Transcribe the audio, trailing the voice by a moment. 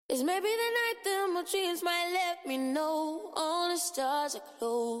It's maybe the night that my dreams might let me know. All the stars are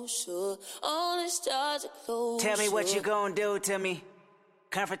closer, all the stars are closer. Tell me what you gonna do to me.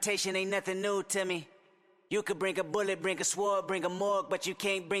 Confrontation ain't nothing new to me. You could bring a bullet, bring a sword, bring a morgue, but you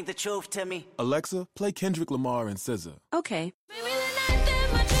can't bring the truth to me. Alexa, play Kendrick Lamar and SZA. Okay. Maybe the night that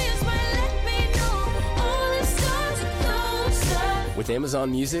my dreams might let me know. All the stars are closer. With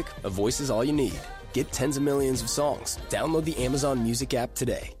Amazon Music, a voice is all you need. Get tens of millions of songs. Download the Amazon Music app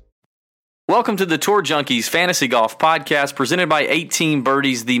today. Welcome to the Tour Junkies Fantasy Golf Podcast, presented by 18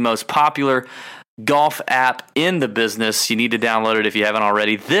 Birdies, the most popular golf app in the business. You need to download it if you haven't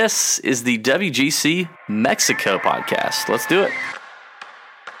already. This is the WGC Mexico podcast. Let's do it.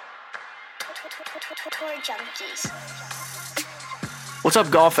 Tour Junkies. What's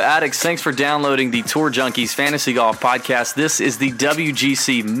up, golf addicts? Thanks for downloading the Tour Junkies Fantasy Golf Podcast. This is the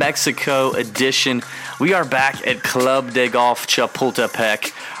WGC Mexico edition. We are back at Club de Golf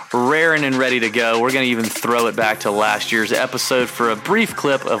Chapultepec, raring and ready to go. We're going to even throw it back to last year's episode for a brief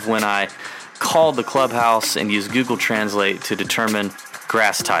clip of when I called the clubhouse and used Google Translate to determine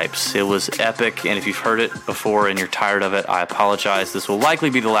grass types. It was epic, and if you've heard it before and you're tired of it, I apologize. This will likely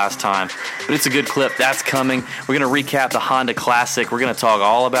be the last time, but it's a good clip. That's coming. We're going to recap the Honda Classic. We're going to talk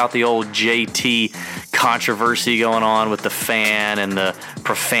all about the old JT controversy going on with the fan and the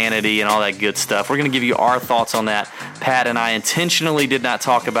profanity and all that good stuff. We're going to give you our thoughts on that. Pat and I intentionally did not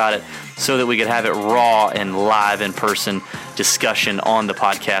talk about it so that we could have it raw and live in person discussion on the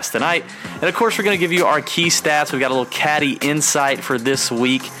podcast tonight. And of course, we're going to give you our key stats. We've got a little caddy insight for this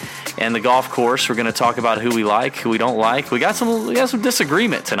week and the golf course. We're going to talk about who we like, who we don't like. We got some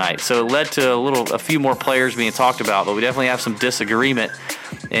disagreement tonight, so it led to a few more players being talked about, but we definitely have some disagreement,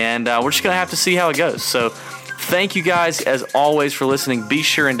 and we're just going to have to see how it goes. So thank you guys, as always, for listening. Be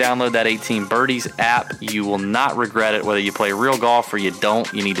sure and download that 18 Birdies app. You will not regret it, whether you play real golf or you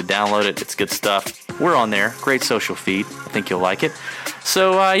don't. You need to download it. It's good stuff. We're on there. Great social feed. I think you'll like it.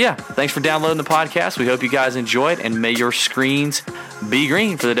 So, thanks for downloading the podcast. We hope you guys enjoy it, and may your screens be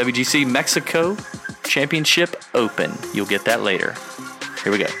green for the WGC Mexico Championship Open. You'll get that later.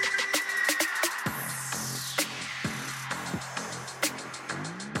 Here we go.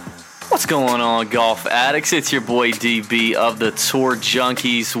 What's going on, golf addicts? It's your boy DB of the Tour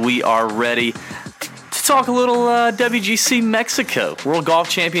Junkies. We are ready to talk a little WGC Mexico World Golf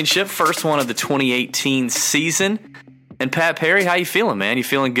Championship, first one of the 2018 season. And Pat Perry, how you feeling, man? You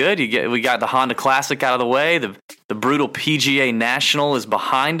feeling good? We got the Honda Classic out of the way. The brutal PGA National is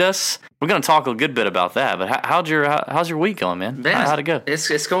behind us. We're going to talk a good bit about that. But how's your week going, man? How'd it go?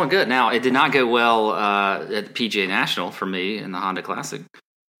 It's going good. Now, it did not go well at the PGA National for me in the Honda Classic.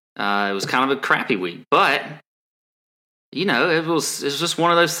 It was kind of a crappy week, but it was just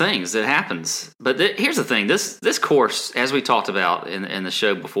one of those things that happens. But here's the thing: this course, as we talked about in the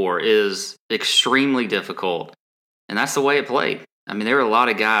show before, is extremely difficult, and that's the way it played. I mean, there were a lot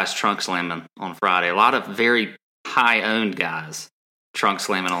of guys trunk slamming on Friday, a lot of very high owned guys trunk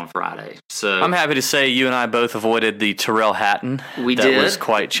slamming on Friday. So I'm happy to say you and I both avoided the Tyrrell Hatton. We did. That was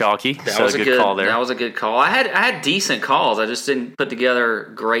quite chalky. That was a good call there. That was a good call. I had decent calls. I just didn't put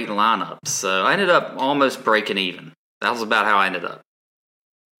together great lineups. So I ended up almost breaking even. That was about how I ended up.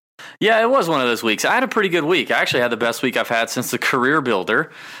 Yeah, it was one of those weeks. I had a pretty good week. I actually had the best week I've had since the Career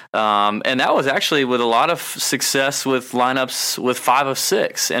Builder. And that was actually with a lot of success with lineups with 5 of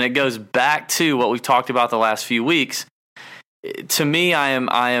 6. And it goes back to what we've talked about the last few weeks. To me, I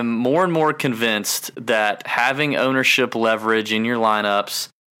am more and more convinced that having ownership leverage in your lineups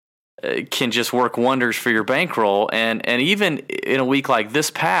can just work wonders for your bankroll. And even in a week like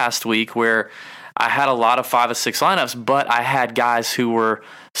this past week where I had a lot of 5 of 6 lineups, but I had guys who were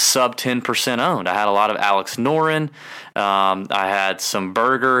sub 10% owned. I had a lot of Alex Noren. I had some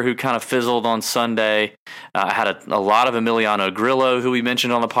Berger who kind of fizzled on Sunday. I had a lot of Emiliano Grillo, who we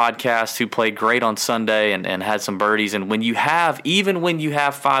mentioned on the podcast, who played great on Sunday and had some birdies. And when you have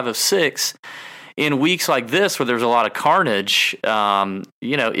 5 of 6 in weeks like this where there's a lot of carnage,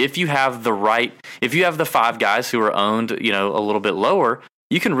 if you have the 5 guys who are owned, a little bit lower,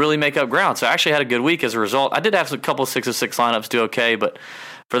 you can really make up ground. So I actually had a good week as a result. I did have a couple of 6 of 6 lineups do okay, but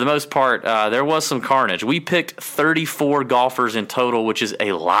for the most part, there was some carnage. We picked 34 golfers in total, which is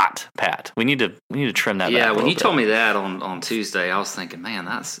a lot, Pat. We need to trim that back. Yeah, when you told me that on Tuesday, I was thinking, man,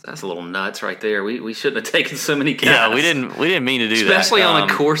 that's a little nuts right there. We shouldn't have taken so many guys. Yeah, we didn't mean to do that. Especially on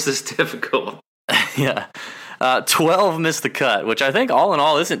a course that's difficult. Yeah. 12 missed the cut, which I think all in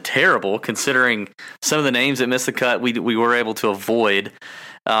all isn't terrible considering some of the names that missed the cut we were able to avoid.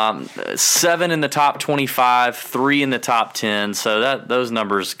 7 in the top 25, 3 in the top 10. So those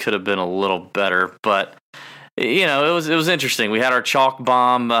numbers could have been a little better, but it was interesting. We had our chalk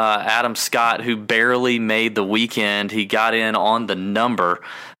bomb, Adam Scott, who barely made the weekend. He got in on the number,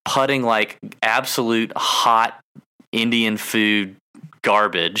 putting like absolute hot Indian food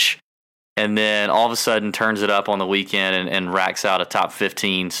garbage, and then all of a sudden turns it up on the weekend and racks out a top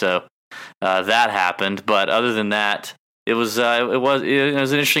 15. So that happened. But other than that, it was an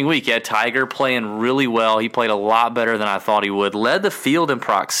interesting week. You had Tiger playing really well. He played a lot better than I thought he would. Led the field in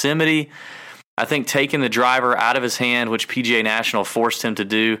proximity. I think taking the driver out of his hand, which PGA National forced him to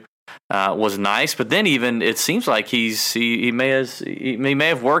do, was nice. But then even it seems like he may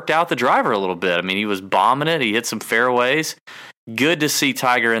have worked out the driver a little bit. I mean, he was bombing it. He hit some fairways. Good to see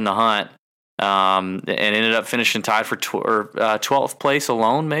Tiger in the hunt, and ended up finishing tied for 12th place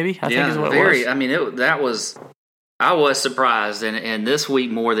alone. Maybe I think is what it was. I mean, I was surprised, and this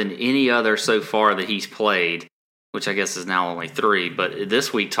week more than any other so far that he's played, which I guess is now only 3, but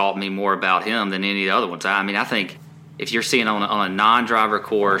this week taught me more about him than any other ones. I mean, I think if you're seeing on a non-driver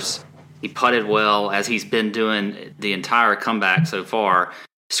course, he putted well, as he's been doing the entire comeback so far,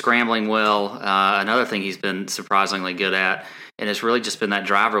 scrambling well. Another thing he's been surprisingly good at, and it's really just been that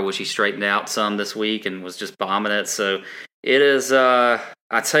driver, which he straightened out some this week and was just bombing it. So it is,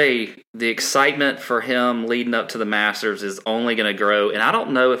 I'd say the excitement for him leading up to the Masters is only going to grow, and I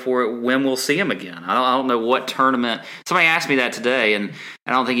don't know when we'll see him again. I don't know what tournament. Somebody asked me that today, and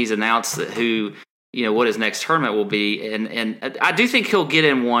I don't think he's announced what his next tournament will be, and I do think he'll get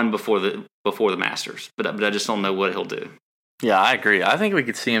in one before the Masters, but I just don't know what he'll do. Yeah, I agree. I think we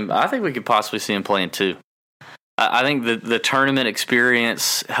could see him. I think we could possibly see him playing 2. I think the tournament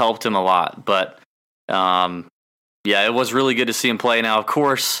experience helped him a lot, but yeah, it was really good to see him play. Now, of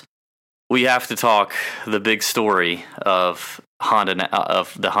course, we have to talk. The big story of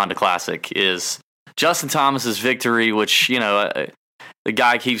the Honda Classic is Justin Thomas's victory, which the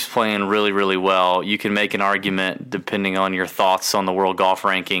guy keeps playing really, really well. You can make an argument, depending on your thoughts on the World Golf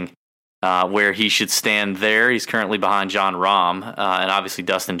Ranking, where he should stand there. He's currently behind Jon Rahm and obviously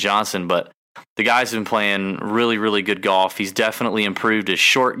Dustin Johnson, but the guy's been playing really, really good golf. He's definitely improved his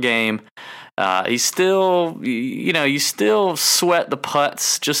short game. He's still, you still sweat the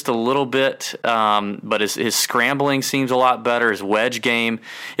putts just a little bit, but his scrambling seems a lot better. His wedge game,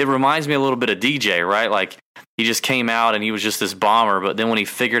 it reminds me a little bit of DJ, right? Like he just came out and he was just this bomber, but then when he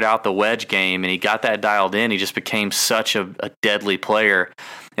figured out the wedge game and he got that dialed in, he just became such a deadly player.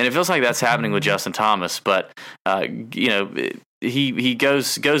 And it feels like that's happening with Justin Thomas, but he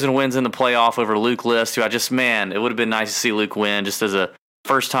goes and wins in the playoff over Luke List, who it would have been nice to see Luke win just as a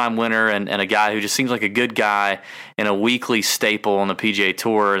first-time winner and a guy who just seems like a good guy and a weekly staple on the PGA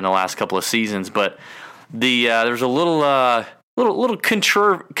Tour in the last couple of seasons. But there's a little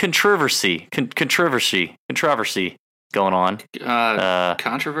controversy going on.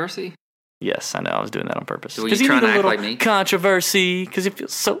 Controversy? Yes, I know. I was doing that on purpose. Were you trying to act like me? Controversy, because it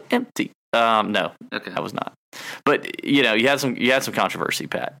feels so empty. No, okay. I was not. But you had some controversy,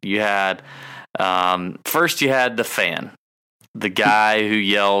 Pat. You had first you had the fan, the guy who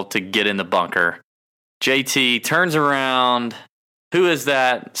yelled to get in the bunker. JT turns around. Who is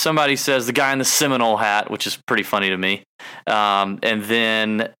that? Somebody says the guy in the Seminole hat, which is pretty funny to me. And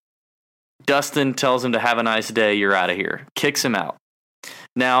then Dustin tells him to have a nice day. You're out of here. Kicks him out.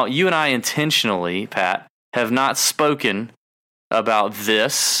 Now, you and I intentionally, Pat, have not spoken about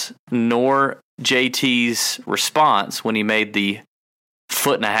this, nor JT's response when he made the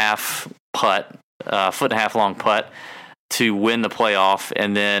foot and a half long putt to win the playoff,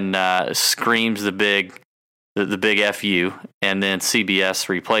 and then screams the big FU, and then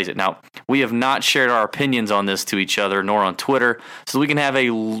CBS replays it. Now, we have not shared our opinions on this to each other, nor on Twitter, so we can have a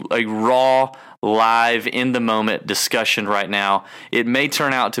raw, live, in-the-moment discussion right now. It may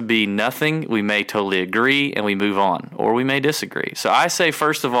turn out to be nothing. We may totally agree, and we move on, or we may disagree. So I say,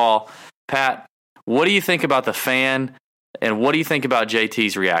 first of all, Pat, what do you think about the fan, and what do you think about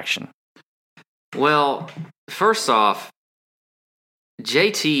JT's reaction? Well, first off,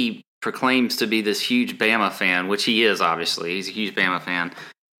 JT proclaims to be this huge Bama fan, which he is, obviously. He's a huge Bama fan.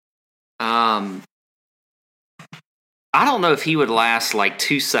 I don't know if he would last like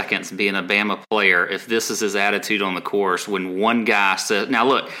 2 seconds being a Bama player if this is his attitude on the course when one guy says... Now,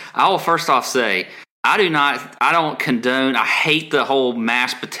 look, I will first off say, I don't condone, I hate the whole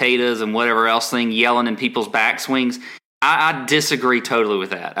mashed potatoes and whatever else thing, yelling in people's backswings. I disagree totally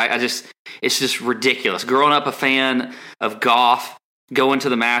with that. It's just ridiculous. Growing up a fan of golf, going to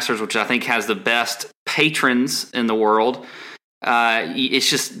the Masters, which I think has the best patrons in the world, I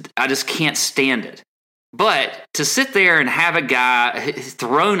just can't stand it. But to sit there and have a guy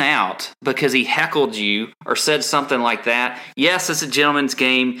thrown out because he heckled you or said something like that, yes, it's a gentleman's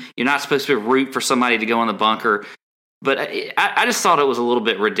game. You're not supposed to root for somebody to go in the bunker. But I just thought it was a little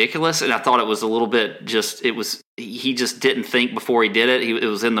bit ridiculous, and I thought it was a little bit he just didn't think before he did it. It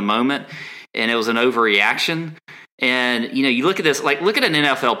was in the moment, and it was an overreaction. And, you look at this, like, look at an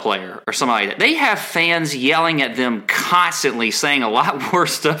NFL player or somebody like that. They have fans yelling at them constantly, saying a lot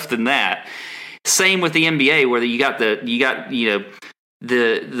worse stuff than that. Same with the NBA, where you got the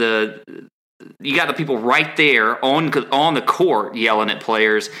people right there on the court yelling at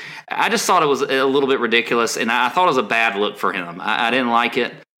players. I just thought it was a little bit ridiculous, and I thought it was a bad look for him. I didn't like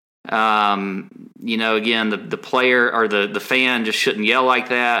it. Again, the player or the fan just shouldn't yell like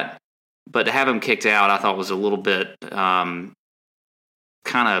that. But to have him kicked out, I thought was a little bit kind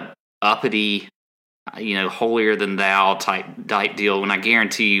of uppity, holier than thou type deal. When I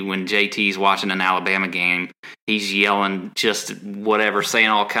guarantee you, when JT's watching an Alabama game, he's yelling just whatever, saying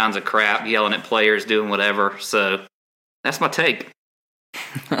all kinds of crap, yelling at players, doing whatever. So that's my take.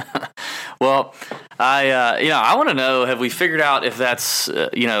 Well, I want to know, have we figured out if that's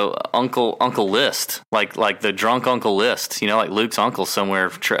Uncle List, like the drunk Uncle List, like Luke's uncle somewhere,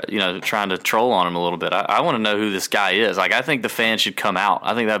 trying to troll on him a little bit. I want to know who this guy is. Like, I think the fan should come out.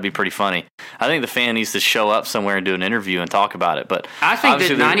 I think that'd be pretty funny. I think the fan needs to show up somewhere and do an interview and talk about it. But I think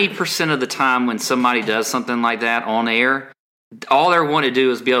that 90% of the time when somebody does something like that on air, all they want to do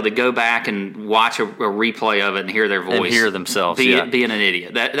is be able to go back and watch a replay of it and hear their voice. And hear themselves, being an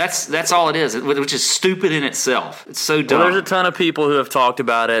idiot. That's all it is, which is stupid in itself. It's so dumb. Well, there's a ton of people who have talked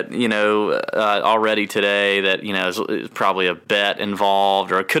about it, already today that, is probably a bet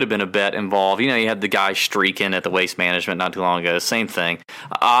involved, or it could have been a bet involved. You had the guy streaking at the Waste Management not too long ago. Same thing.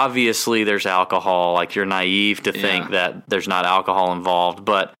 Obviously, there's alcohol. Like, you're naive to think that there's not alcohol involved.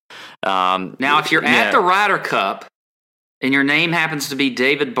 But now, if you're at the Ryder Cup, and your name happens to be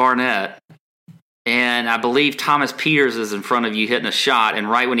David Barnett, and I believe Thomas Peters is in front of you hitting a shot, and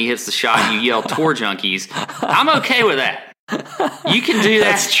right when he hits the shot, you yell "Tour Junkies," I'm okay with that. You can do that.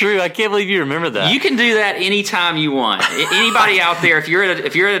 That's true. I can't believe you remember that. You can do that anytime you want. Anybody out there, if you're at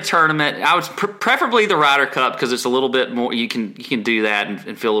a tournament, I would preferably the Ryder Cup, because it's a little bit more. You can do that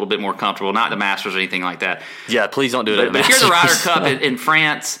and feel a little bit more comfortable. Not the Masters or anything like that. Yeah, please don't do it. But if you're the Ryder Cup in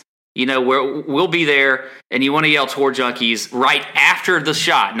France, we'll be there, and you want to yell "Tour Junkies" right after the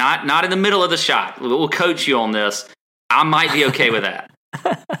shot, not in the middle of the shot. We'll coach you on this. I might be okay with that.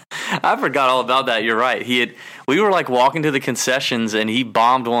 I forgot all about that. You're right. We were like walking to the concessions, and he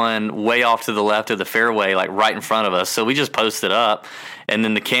bombed one way off to the left of the fairway, like right in front of us. So we just posted up, and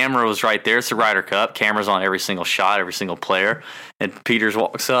then the camera was right there. It's the Ryder Cup. Camera's on every single shot, every single player. And Peters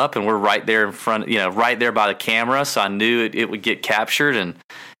walks up, and we're right there in front, right there by the camera. So I knew it would get captured. And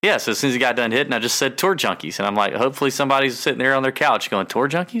yeah, so as soon as he got done hitting, I just said "Tour Junkies." And I'm like, hopefully somebody's sitting there on their couch going, "Tour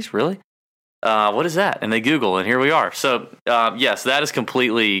Junkies? Really? What is that?" And they Google, and here we are. So yes, that is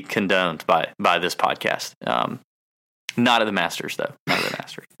completely condoned by this podcast. Not at the Masters, though. Not at the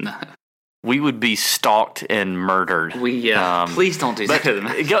Masters. No. We would be stalked and murdered. Please don't do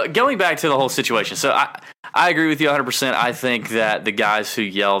that. Going back to the whole situation, so I agree with you 100%. I think that the guys who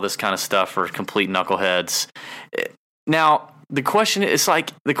yell this kind of stuff are complete knuckleheads. Now, the question is, is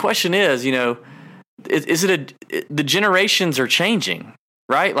it the generations are changing,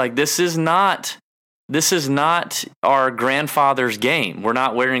 right? Like, this is not our grandfather's game. We're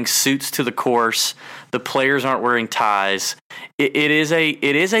not wearing suits to the course. The players aren't wearing ties. It is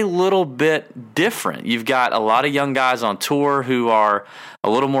a little bit different. You've got a lot of young guys on tour who are a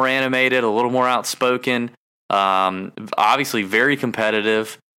little more animated, a little more outspoken, obviously very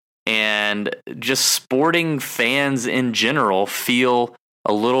competitive, and just sporting fans in general feel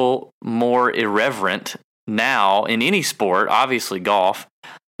a little more irreverent now in any sport, obviously golf,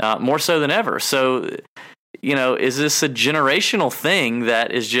 more so than ever. So, is this a generational thing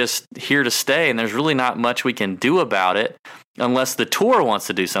that is just here to stay, and there's really not much we can do about it unless the tour wants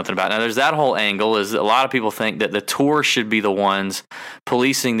to do something about it? Now, there's that whole angle. Is a lot of people think that the tour should be the ones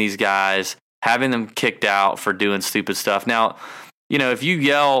policing these guys, having them kicked out for doing stupid stuff. Now, if you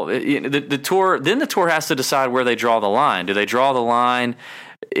yell, the tour, then the tour has to decide where they draw the line. Do they draw the line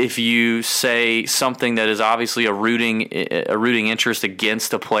if you say something that is obviously a rooting interest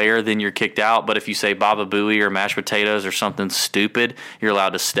against a player, then you're kicked out? But if you say Baba Booey or mashed potatoes or something stupid, you're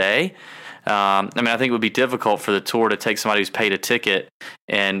allowed to stay. I think it would be difficult for the tour to take somebody who's paid a ticket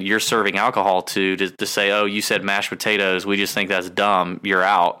and you're serving alcohol to say, "Oh, you said mashed potatoes. We just think that's dumb. You're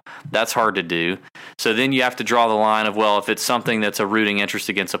out." That's hard to do. So then you have to draw the line of, well, if it's something that's a rooting interest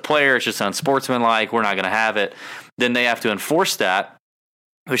against a player, it's just unsportsmanlike, we're not going to have it. Then they have to enforce that.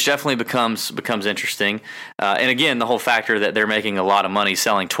 which definitely becomes interesting. And again, the whole factor that they're making a lot of money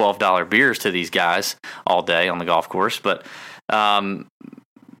selling $12 beers to these guys all day on the golf course. But, so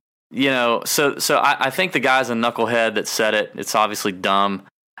I think the guy's a knucklehead that said it. It's obviously dumb.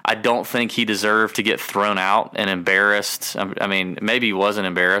 I don't think he deserved to get thrown out and embarrassed. I mean, maybe he wasn't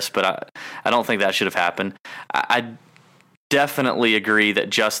embarrassed, but I don't think that should have happened. I definitely agree that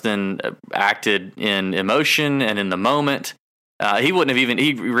Justin acted in emotion and in the moment. He wouldn't have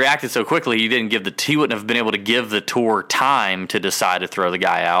he reacted so quickly. He wouldn't have been able to give the tour time to decide to throw the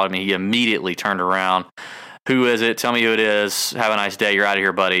guy out. I mean, he immediately turned around. Who is it? Tell me who it is. Have a nice day. You're out of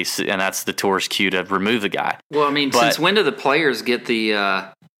here, buddy. And that's the tour's cue to remove the guy. Well, I mean, since when do the players get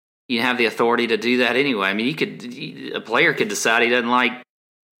you have the authority to do that anyway? I mean, a player could decide he doesn't like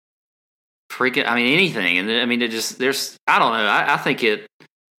anything. And I mean, I don't know. I think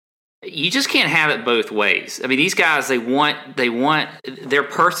you just can't have it both ways. I mean, these guys, they want their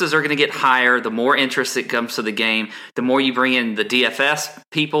purses are going to get higher the more interest that comes to the game. The more you bring in the DFS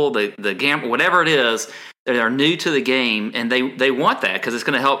people, the gamble, whatever it is, that are new to the game, and they want that because it's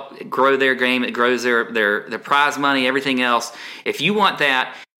going to help grow their game. It grows their prize money, everything else. If you want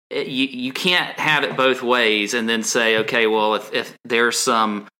that, you can't have it both ways and then say, okay, well, if there's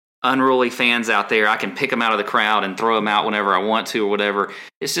some unruly fans out there, I can pick them out of the crowd and throw them out whenever I want to or whatever.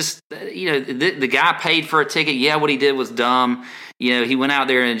 It's just, the guy paid for a ticket. Yeah, what he did was dumb. He went out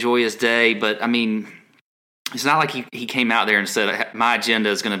there and enjoyed his day, but I mean, it's not like he came out there and said, my agenda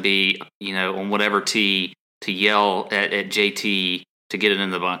is going to be, on whatever tee to yell at JT to get it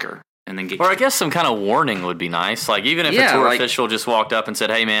in the bunker. And then I guess some kind of warning would be nice. Like, even if a tour official just walked up and said,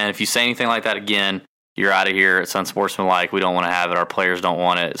 hey, man, if you say anything like that again, you're out of here. It's unsportsmanlike. We don't want to have it. Our players don't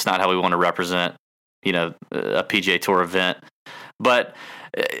want it. It's not how we want to represent, a PGA Tour event. But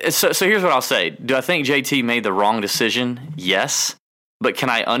so here's what I'll say. Do I think JT made the wrong decision? Yes. But can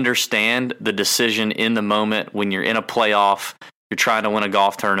I understand the decision in the moment when you're in a playoff, you're trying to win a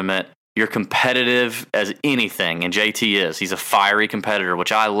golf tournament, you're competitive as anything, and JT is. He's a fiery competitor,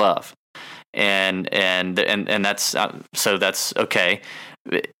 which I love. And that's so that's okay.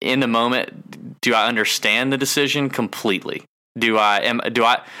 In the moment, do I understand the decision completely? Do I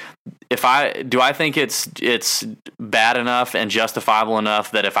think it's bad enough and justifiable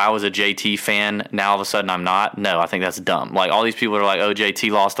enough that if I was a JT fan, now all of a sudden I'm not? No, I think that's dumb. Like, all these people are like, oh,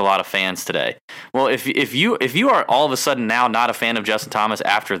 JT lost a lot of fans today. Well, if you are all of a sudden now not a fan of Justin Thomas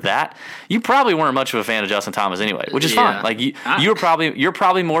after that, you probably weren't much of a fan of Justin Thomas anyway, which is fine. Like, you're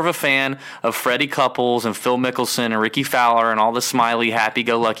probably more of a fan of Freddie Couples and Phil Mickelson and Ricky Fowler and all the smiley,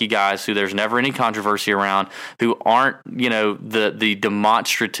 happy-go-lucky guys who there's never any controversy around, who aren't the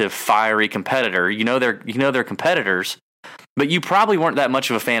demonstrative fiery competitor. They're competitors, but you probably weren't that much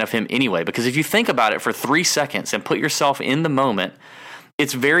of a fan of him anyway, because if you think about it for 3 seconds and put yourself in the moment,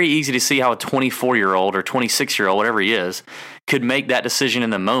 it's very easy to see how a 24-year-old or 26-year-old, whatever he is, could make that decision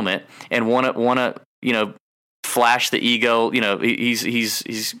in the moment and want to flash the ego.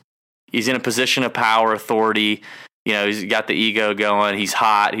 He's in a position of power, authority. He's got the ego going. He's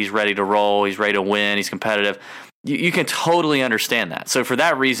hot. He's ready to roll. He's ready to win. He's competitive. You can totally understand that. So for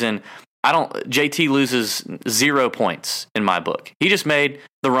that reason, JT loses 0 points in my book. He just made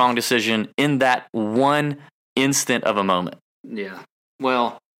the wrong decision in that one instant of a moment. Yeah.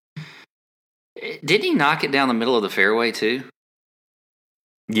 Well, didn't he knock it down the middle of the fairway too?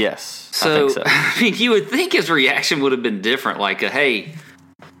 Yes. So, I think so. I mean, you would think his reaction would have been different. Like, hey,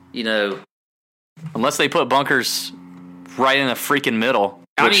 unless they put bunkers right in the freaking middle.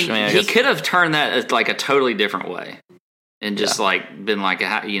 He could have turned that as like a totally different way and just been like,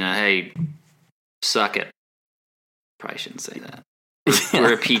 hey, suck it. Probably shouldn't say that.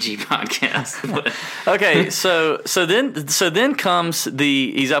 We're a PG podcast. Okay, so then comes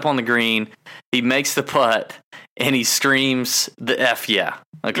he's up on the green, he makes the putt, and he screams the F yeah.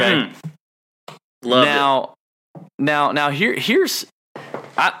 Okay. Love it. Now here's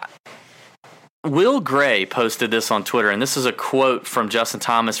Will Gray posted this on Twitter, and this is a quote from Justin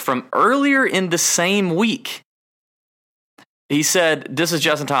Thomas from earlier in the same week. He said, this is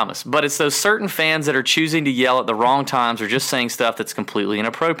Justin Thomas, but it's those certain fans that are choosing to yell at the wrong times or just saying stuff that's completely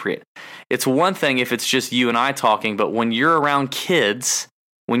inappropriate. It's one thing if it's just you and I talking, but when you're around kids,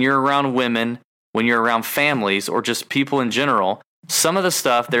 when you're around women, when you're around families, or just people in general, some of the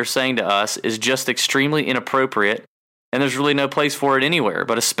stuff they're saying to us is just extremely inappropriate, and there's really no place for it anywhere,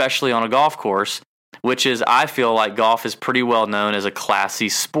 but especially on a golf course, which is, I feel like golf is pretty well known as a classy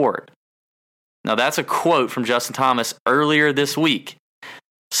sport. Now, that's a quote from Justin Thomas earlier this week.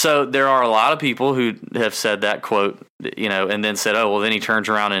 So there are a lot of people who have said that quote, and then said, oh, well, then he turns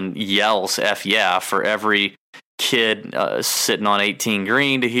around and yells F yeah for every kid sitting on 18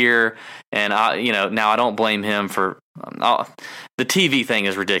 green to hear. And now I don't blame him for the TV thing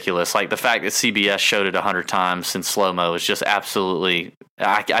is ridiculous. Like the fact that CBS showed it 100 times in slow-mo is just absolutely,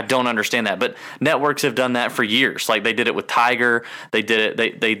 I don't understand that. But networks have done that for years. Like they did it with Tiger. They did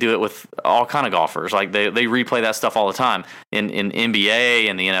it. They do it with all kind of golfers. Like they replay that stuff all the time in NBA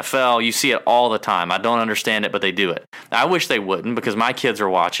and the NFL. You see it all the time. I don't understand it, but they do it. I wish they wouldn't, because my kids are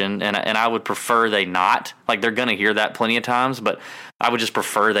watching, and I would prefer they not. Like they're going to hear that plenty of times, but I would just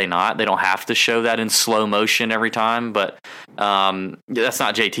prefer they not. They don't have to show that in slow motion every time, but that's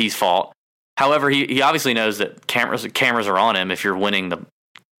not JT's fault. However, he obviously knows that cameras are on him if you're winning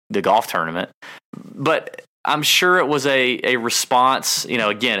the golf tournament. But I'm sure it was a response.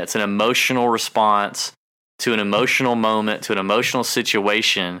 Again, it's an emotional response to an emotional moment, to an emotional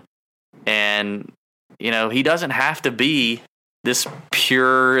situation. And, he doesn't have to be this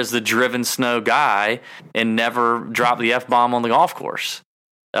pure as the driven snow guy and never drop the F-bomb on the golf course.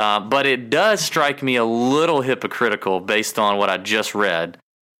 But it does strike me a little hypocritical based on what I just read,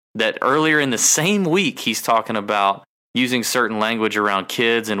 that earlier in the same week he's talking about using certain language around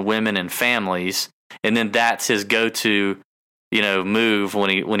kids and women and families, and then that's his go-to, move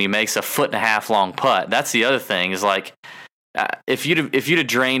when he makes a 1.5 foot long putt. That's the other thing, is like if you'd have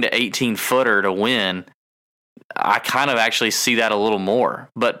drained an 18-footer to win, I kind of actually see that a little more.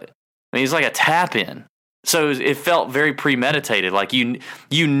 But I mean, he's like a tap in. So it felt very premeditated. Like you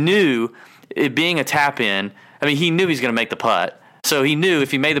knew it being a tap in. I mean, he knew he's going to make the putt. So he knew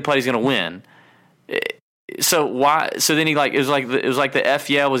if he made the putt, he's going to win. So why? So then it was like the F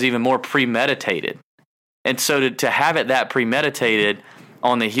yeah was even more premeditated. And so to have it that premeditated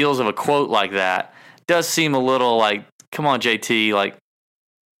on the heels of a quote like that does seem a little like, come on, JT, like,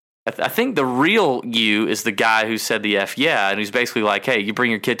 I think the real you is the guy who said the F yeah, and who's basically like, hey, you bring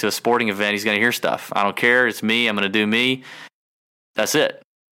your kid to a sporting event, he's going to hear stuff. I don't care. It's me. I'm going to do me. That's it.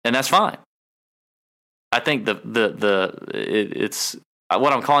 And that's fine. I think it's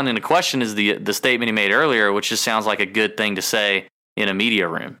what I'm calling into question is the statement he made earlier, which just sounds like a good thing to say in a media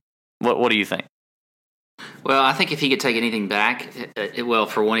room. What do you think? Well, I think if he could take anything back,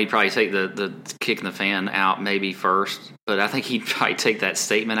 for one, he'd probably take the kicking the fan out maybe first. But I think he'd probably take that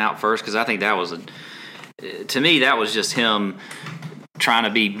statement out first, because I think that was to me, that was just him trying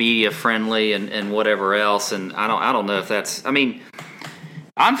to be media friendly and whatever else. And I don't know if that's. I mean,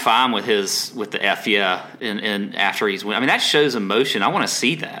 I'm fine with the F yeah and after he's win. I mean, that shows emotion. I want to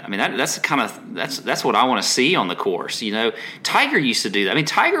see that. I mean, that's what I want to see on the course. Tiger used to do that. I mean,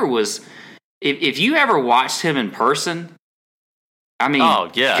 Tiger was. If you ever watched him in person, I mean,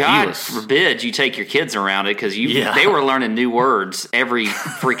 God forbid you take your kids around it, because they were learning new words every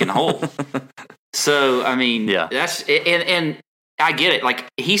freaking hole. So I mean, that's and I get it. Like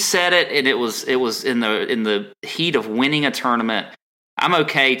he said it, and it was in the heat of winning a tournament. I'm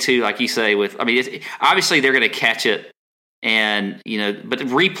okay too, like you say. Obviously they're going to catch it, and but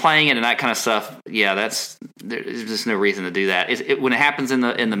replaying it and that kind of stuff, there's just no reason to do that. When it happens in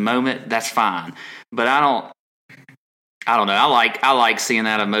the moment, that's fine. But I don't know. I like seeing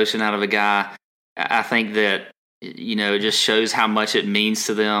that emotion out of a guy. I think that it just shows how much it means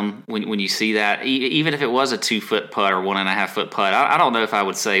to them when you see that. Even if it was a 2 foot putt or 1.5 foot putt, I don't know if I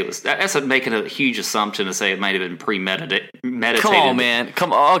would say it was. That's making a huge assumption to say it might have been premeditated. Come on, man.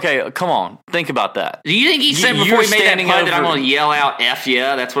 Come on. Think about that. Do you think he said before he made that putt that I'm going to yell out F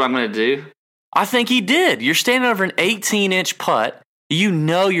yeah? That's what I'm going to do. I think he did. You're standing over an 18-inch putt. You're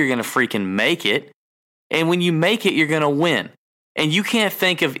going to freaking make it, and when you make it, you're going to win. And you can't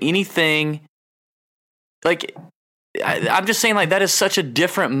think of anything like. I'm just saying, like, that is such a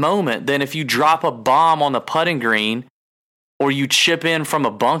different moment than if you drop a bomb on the putting green or you chip in from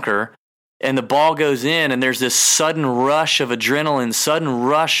a bunker and the ball goes in and there's this sudden rush of adrenaline, sudden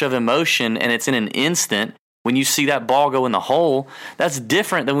rush of emotion, and it's in an instant when you see that ball go in the hole. That's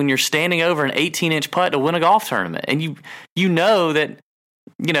different than when you're standing over an 18-inch putt to win a golf tournament. And you know that,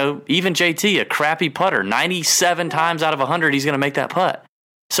 even JT, a crappy putter, 97 times out of 100, he's going to make that putt.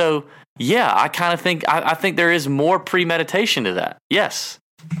 So, yeah, I kind of think I think there is more premeditation to that. Yes.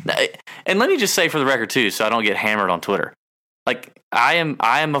 And let me just say for the record too, so I don't get hammered on Twitter. Like I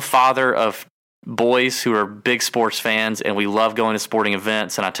am a father of boys who are big sports fans, and we love going to sporting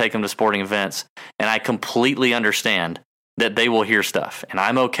events, and I take them to sporting events, and I completely understand that they will hear stuff, and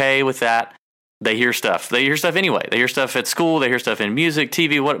I'm okay with that. They hear stuff. They hear stuff anyway. They hear stuff at school. They hear stuff in music,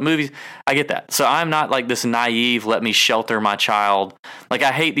 TV, movies. I get that. So I'm not like this naive, let me shelter my child. Like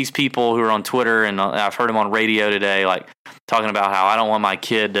I hate these people who are on Twitter, and I've heard them on radio today, like talking about how I don't want my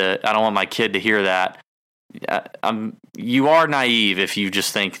kid to hear that. you are naive if you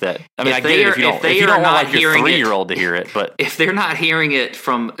just think that. I mean, If I get they it are- if you don't, if they if you are don't want not like your hearing it- 3-year-old to hear it, but If they're not hearing it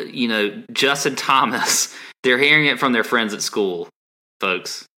from, Justin Thomas, they're hearing it from their friends at school,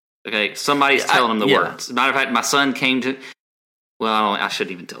 folks. Okay, somebody's telling them the yeah. words. Matter of fact, my son came to. Well, I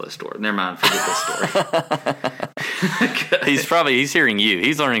shouldn't even tell this story. Never mind, forget this story. he's hearing you.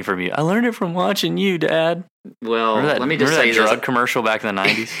 He's learning from you. I learned it from watching you, Dad. Well, Remember that, let me just say that drug this. commercial back in the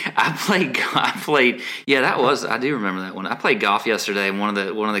 90s? I played. Yeah, I do remember that one. I played golf yesterday, and one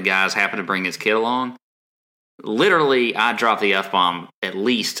of the guys happened to bring his kid along. Literally, I dropped the F-bomb at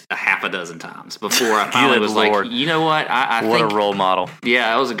least a half a dozen times before I finally Good was Lord. like, you know what? I What think, a role model. Yeah,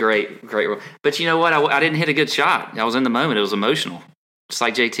 that was a great role. But you know what? I didn't hit a good shot. I was in the moment. It was emotional. Just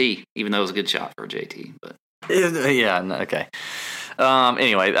like JT, even though it was a good shot for JT. But Yeah, okay.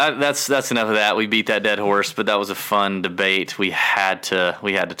 Anyway, that's enough of that. We beat that dead horse, but that was a fun debate we had to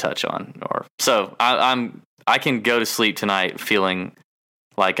touch on. So I can go to sleep tonight feeling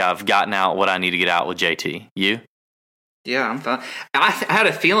like I've gotten out what I need to get out with JT. You? yeah, I'm fine. I had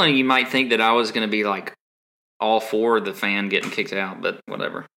a feeling you might think that I was going to be like all for the fan getting kicked out, but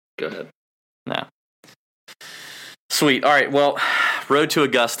whatever. Go ahead. No. Sweet. All right. Well, road to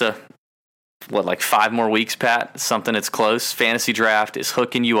Augusta. What, like 5 more weeks, Pat? Something that's close. Fantasy Draft is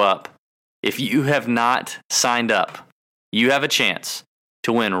hooking you up. If you have not signed up, you have a chance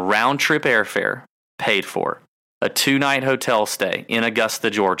to win round-trip airfare, paid for, a 2-night hotel stay in Augusta,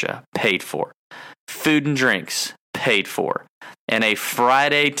 Georgia, paid for, food and drinks, paid for, and a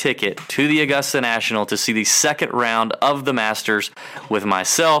Friday ticket to the Augusta National to see the second round of the Masters with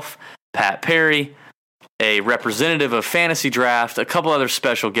myself, Pat Perry, a representative of Fantasy Draft, a couple other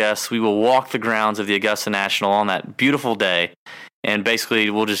special guests. We will walk the grounds of the Augusta National on that beautiful day, and basically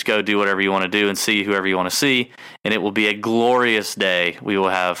we'll just go do whatever you want to do and see whoever you want to see, and it will be a glorious day. We will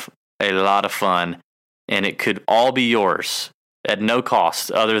have a lot of fun, and it could all be yours at no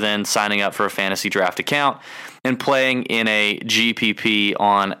cost other than signing up for a Fantasy Draft account and playing in a GPP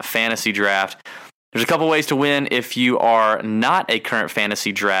on Fantasy Draft. There's a couple ways to win. If you are not a current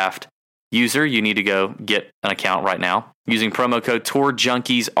Fantasy Draft user, you need to go get an account right now using promo code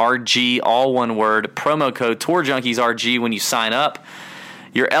TourJunkiesRG, all one word, promo code TourJunkiesRG when you sign up.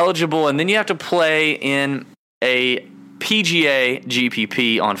 You're eligible, and then you have to play in a PGA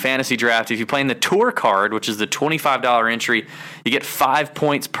GPP on Fantasy Draft. If you play in the Tour card, which is the $25 entry, you get 5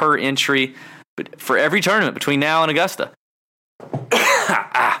 points per entry for every tournament between now and Augusta.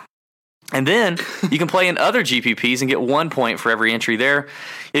 And then you can play in other GPPs and get 1 point for every entry there.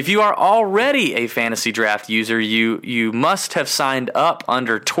 If you are already a Fantasy Draft user, you must have signed up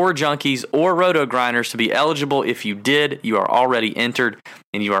under Tour Junkies or Roto Grinders to be eligible. If you did, you are already entered,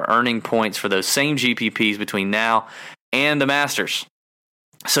 and you are earning points for those same GPPs between now and the Masters.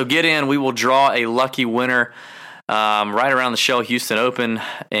 So get in. We will draw a lucky winner right around the Shell Houston Open,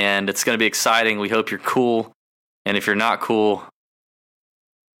 and it's going to be exciting. We hope you're cool, and if you're not cool,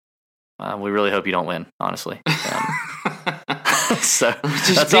 we really hope you don't win, honestly. So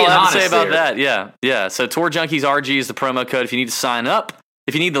that's all I have to say about that. Yeah. So Tour Junkies RG is the promo code. If you need to sign up,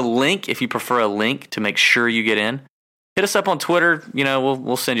 if you need the link, if you prefer a link to make sure you get in, hit us up on Twitter.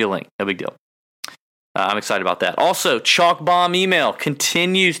 We'll send you a link. No big deal. I'm excited about that. Also, Chalk Bomb email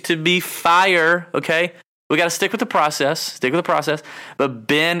continues to be fire. Okay, we got to stick with the process. But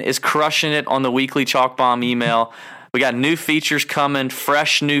Ben is crushing it on the weekly Chalk Bomb email. We got new features coming,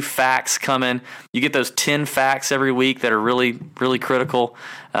 fresh new facts coming. You get those 10 facts every week that are really, really critical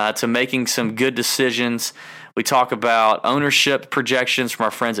to making some good decisions. We talk about ownership projections from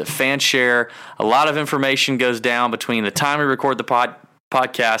our friends at Fanshare. A lot of information goes down between the time we record the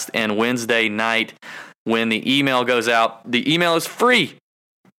podcast and Wednesday night when the email goes out. The email is free.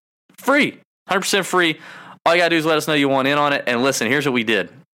 100% free. All you got to do is let us know you want in on it. And listen, here's what we did.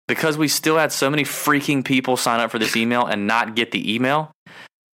 Because we still had so many freaking people sign up for this email and not get the email,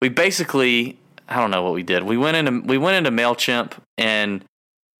 we basically, I don't know what we did. We went into MailChimp and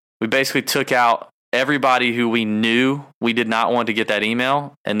we basically took out everybody who we knew we did not want to get that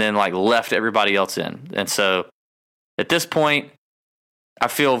email and then left everybody else in. And so at this point, I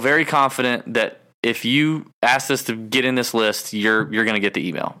feel very confident that if you asked us to get in this list, you're going to get the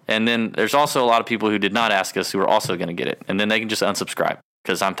email. And then there's also a lot of people who did not ask us who are also going to get it. And then they can just unsubscribe.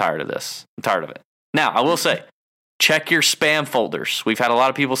 Because I'm tired of this. I'm tired of it. Now, I will say, check your spam folders. We've had a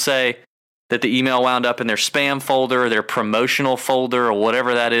lot of people say that the email wound up in their spam folder, their promotional folder, or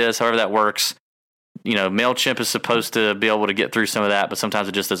whatever that is, however that works. MailChimp is supposed to be able to get through some of that, but sometimes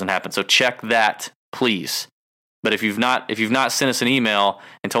it just doesn't happen. So check that, please. But if you've not sent us an email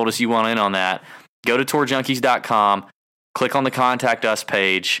and told us you want in on that, go to tourjunkies.com, click on the Contact Us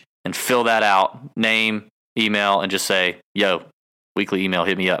page, and fill that out. Name, email and just say, yo, weekly email,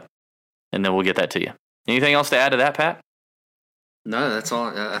 hit me up. And then we'll get that to you. Anything else to add to that, Pat? No, that's all.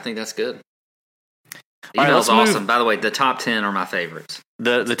 I think that's good. All right, Email's let's move. awesome. By the way, the top 10 are my favorites.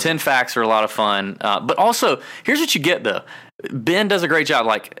 The 10 facts are a lot of fun. But also, here's what you get, though. Ben does a great job.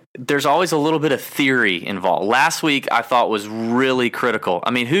 Like, there's always a little bit of theory involved. Last week, I thought was really critical. I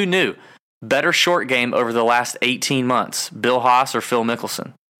mean, who knew? Better short game over the last 18 months, Bill Haas or Phil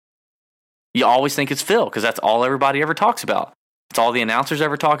Mickelson? You always think it's Phil because that's all everybody ever talks about. It's all the announcers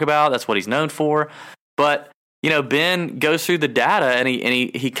ever talk about. That's what he's known for. But Ben goes through the data and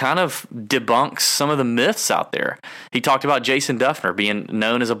he kind of debunks some of the myths out there. He talked about Jason Duffner being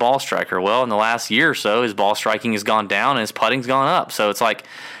known as a ball striker. Well, in the last year or so, his ball striking has gone down and his putting's gone up. So it's like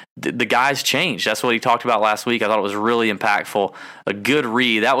the guy's changed. That's what he talked about last week. I thought it was really impactful. A good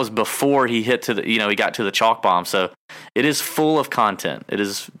read. That was before he hit to the, he got to the chalk bomb. So it is full of content. It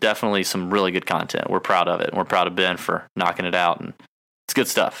is definitely some really good content. We're proud of it. And we're proud of Ben for knocking it out. And it's good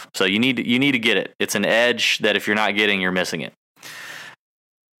stuff. So you need to get it. It's an edge that if you're not getting, you're missing it.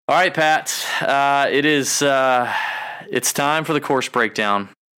 All right, Pat. It's time for the course breakdown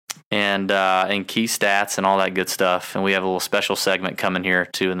and key stats and all that good stuff. And we have a little special segment coming here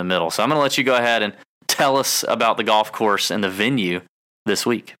too in the middle. So I'm going to let you go ahead and tell us about the golf course and the venue this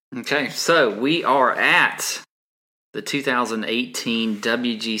week. Okay, so we are at the 2018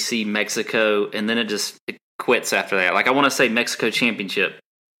 WGC Mexico, and then it quits after that. Like, I want to say Mexico Championship,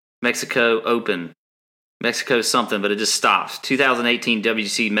 Mexico Open, Mexico something, but it just stops. 2018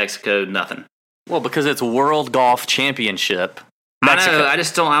 WGC Mexico, nothing. Well, because it's World Golf Championship Mexico. I know, I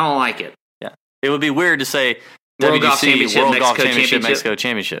don't like it. Yeah. It would be weird to say World Golf WGC, Championship, World Golf Mexico Championship, Championship. Mexico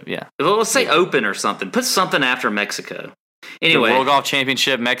Championship, yeah. Well, let's say Open or something. Put something after Mexico. Anyway. The World Golf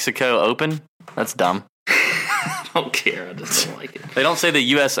Championship, Mexico Open? That's dumb. I don't care. I just don't like it. They don't say the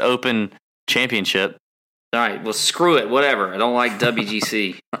U.S. Open Championship. All right, well, screw it. Whatever. I don't like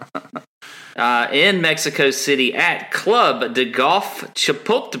WGC. In Mexico City at Club de Golf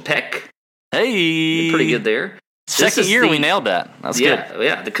Chapultepec. Hey. Pretty good there. Second year we nailed that. That's good.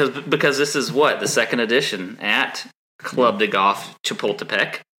 Yeah, because this is the second edition at Club de Golf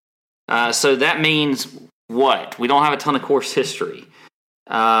Chapultepec. So that means what? We don't have a ton of course history.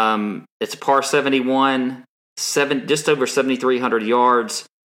 It's a par 71, just over 7,300 yards.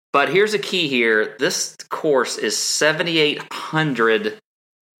 But here's a key here. This course is 7,800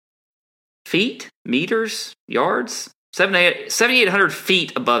 feet, meters, yards, 7,800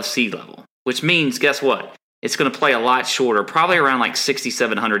 feet above sea level, which means, guess what? It's going to play a lot shorter, probably around like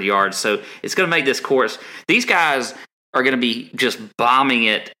 6,700 yards. So it's going to make this course. These guys are going to be just bombing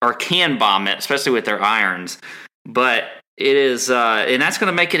it, or can bomb it, especially with their irons. But it is, and that's going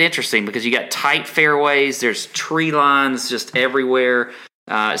to make it interesting because you got tight fairways. There's tree lines just everywhere.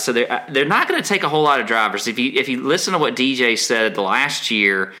 So they're not going to take a whole lot of drivers. If you listen to what DJ said the last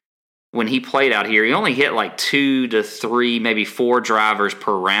year when he played out here, he only hit like 2 to 3, maybe 4 drivers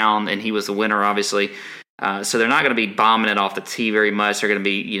per round, and he was the winner, obviously. So they're not going to be bombing it off the tee very much. They're going to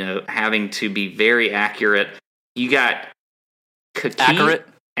be, having to be very accurate. You got accurate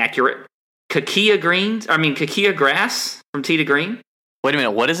Kakia grass from tee to green. Wait a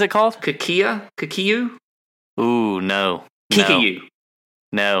minute, what is it called? Kakiu. Ooh, no. Kikiu.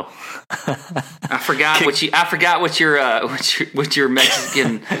 No. I forgot what your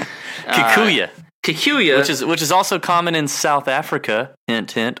Mexican Kikuya, which is also common in South Africa.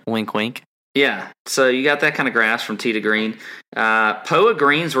 Hint, hint. Wink, wink. Yeah, so you got that kind of grass from tee to green. POA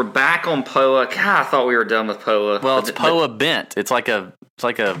greens, we're back on POA. God, I thought we were done with POA. Well, it's POA bent. It's like a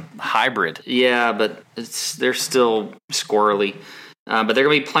hybrid. Yeah, but they're still squirrely. But they're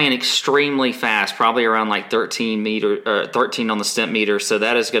going to be playing extremely fast, probably around like 13 on the stent meter. So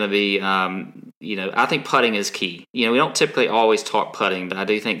that is going to be, I think putting is key. We don't typically always talk putting, but I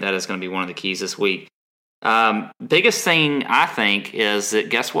do think that is going to be one of the keys this week. Biggest thing I think is that,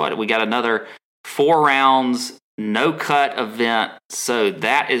 guess what? We got another 4 rounds, no cut event. So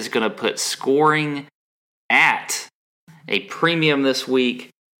that is going to put scoring at a premium this week.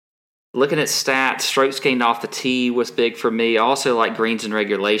 Looking at stats, strokes gained off the tee was big for me. I also like greens in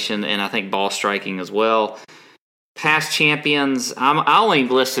regulation, and I think ball striking as well. Past champions, I only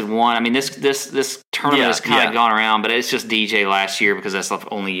listed one. I mean, this tournament has kind of gone around, but it's just DJ last year because that's the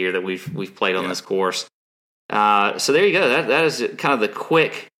only year that we've played on this course. So there you go. That is kind of the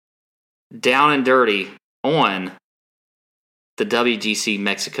quick down and dirty on the WGC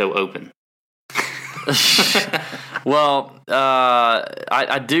Mexico Open. Well,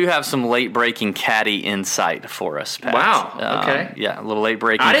 I do have some late-breaking caddy insight for us, Pat. Wow, okay. Yeah, a little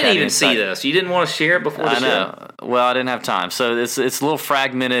late-breaking I didn't caddy even insight. see this. You didn't want to share it before the I show? know. Well, I didn't have time. So it's a little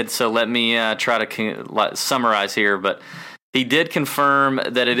fragmented, so let me try to summarize here. But he did confirm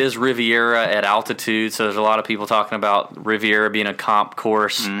that it is Riviera at altitude, so there's a lot of people talking about Riviera being a comp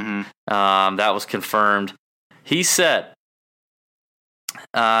course. Mm-hmm. That was confirmed. He said,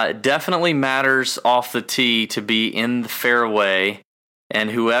 it definitely matters off the tee to be in the fairway, and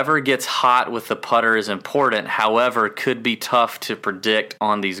whoever gets hot with the putter is important. However, it could be tough to predict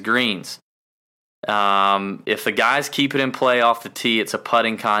on these greens. If the guys keep it in play off the tee, it's a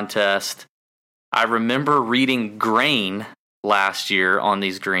putting contest. I remember reading grain last year on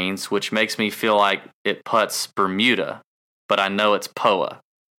these greens, which makes me feel like it putts Bermuda, but I know it's POA,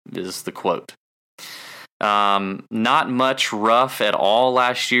 is the quote. Not much rough at all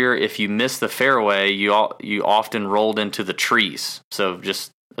last year. If you missed the fairway, you often rolled into the trees. So just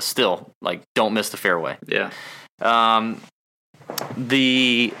still, like, don't miss the fairway. Yeah.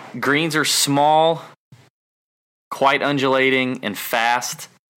 The greens are small, quite undulating, and fast.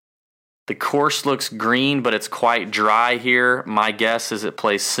 The course looks green, but it's quite dry here. My guess is it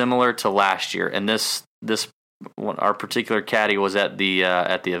plays similar to last year. And this our particular caddy was at the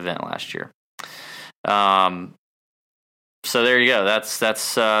event last year. So there you go. That's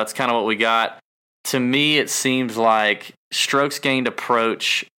kind of what we got. To me, it seems like strokes gained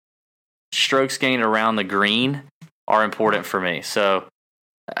approach, strokes gained around the green are important for me. So,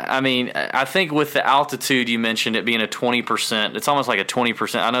 I mean, I think with the altitude you mentioned it being a 20%, it's almost like a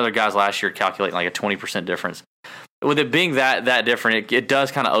 20%. I know there are guys last year calculating like a 20% difference. With it being that different, it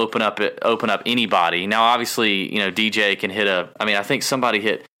does kind of open up anybody. Now, obviously, DJ can hit I think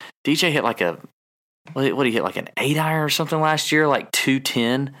DJ hit like what did he hit, like an 8-iron or something last year, like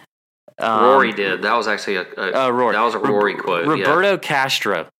 210. Rory did. That was actually Rory. That was a Rory quote. Roberto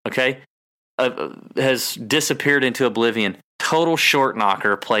Castro, okay, has disappeared into oblivion. Total short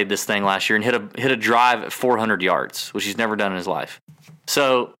knocker, played this thing last year and hit a drive at 400 yards, which he's never done in his life.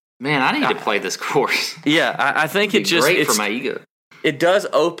 So, man, I need to play this course. Yeah, I think it's great for my ego. It does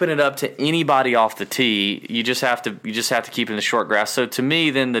open it up to anybody off the tee. You just have to keep it in the short grass. So to me,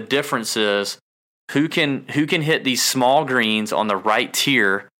 then the difference is who can hit these small greens on the right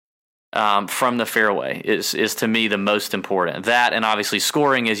tier from the fairway is to me the most important. That, and obviously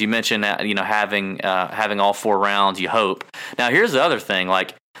scoring, as you mentioned, having all 4 rounds, you hope. Now here's the other thing: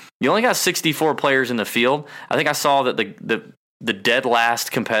 like, you only got 64 players in the field. I think I saw that the dead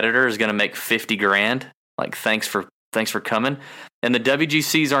last competitor is going to make $50,000. Like, thanks for coming. And the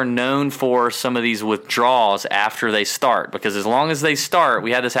WGCs are known for some of these withdrawals after they start, because as long as they start, we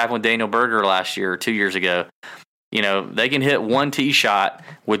had this happen with Daniel Berger last year or 2 years ago. They can hit one tee shot,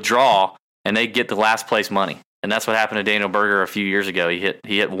 withdraw, and they get the last place money. And that's what happened to Daniel Berger a few years ago. He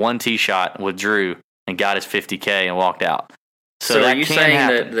hit one tee shot, withdrew, and got his $50K and walked out. So are you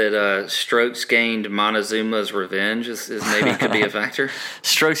saying that strokes gained Montezuma's revenge is maybe could be a factor?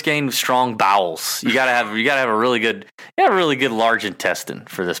 Strokes gained strong bowels. You gotta have a really good large intestine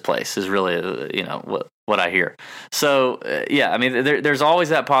for this place. Is really what I hear. So I mean, there's always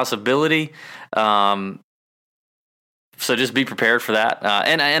that possibility. So just be prepared for that.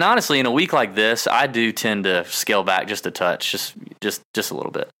 And honestly, in a week like this, I do tend to scale back just a touch, just a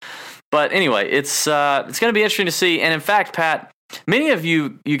little bit. But anyway, it's going to be interesting to see. And in fact, Pat, many of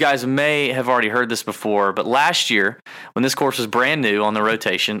you guys may have already heard this before, but last year when this course was brand new on the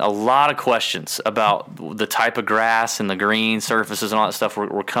rotation, a lot of questions about the type of grass and the green surfaces and all that stuff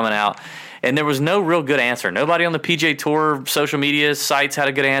were coming out. And there was no real good answer. Nobody on the PGA Tour social media sites had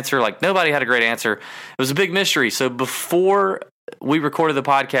a good answer. Like, nobody had a great answer. It was a big mystery. So before we recorded the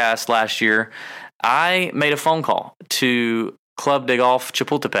podcast last year, I made a phone call to Club de Golf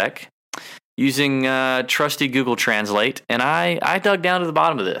Chapultepec using trusty Google Translate, and I dug down to the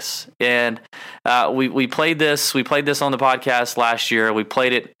bottom of this. And we played this. We played this on the podcast last year. We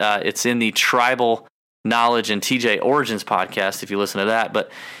played it. It's in the Tribal Knowledge and TJ Origins podcast, if you listen to that.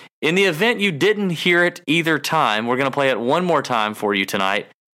 But in the event you didn't hear it either time, we're going to play it one more time for you tonight,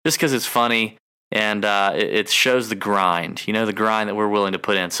 just because it's funny and it shows the grind. The grind that we're willing to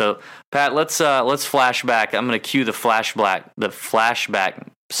put in. So, Pat, let's flash back. I'm going to cue the flashback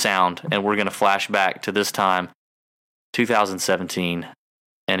sound, and we're going to flash back to this time, 2017,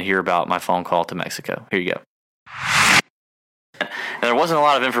 and hear about my phone call to Mexico. Here you go. And there wasn't a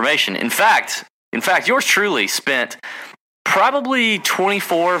lot of information. In fact, yours truly spent Probably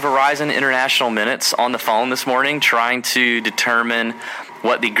 24 Verizon International minutes on the phone this morning trying to determine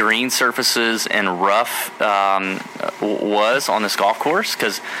what the green surfaces and rough was on this golf course,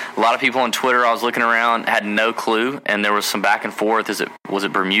 because a lot of people on Twitter I was looking around had no clue, and there was some back and forth. Was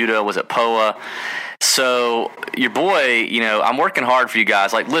it Bermuda? Was it POA? So your boy, I'm working hard for you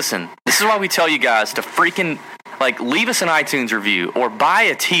guys. Like, listen, this is why we tell you guys to freaking leave us an iTunes review or buy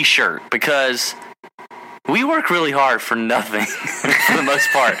a T-shirt, because we work really hard for nothing for the most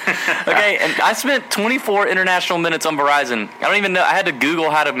part. Okay, and I spent 24 international minutes on Verizon. I don't even know. I had to Google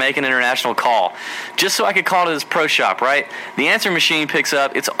how to make an international call just so I could call to this pro shop, right? The answer machine picks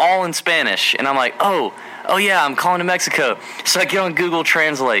up. It's all in Spanish. And I'm like, oh yeah, I'm calling to Mexico. So I get on Google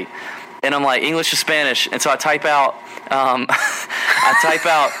Translate. And I'm like, English to Spanish. And so I type out,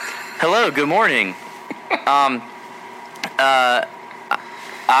 hello, good morning.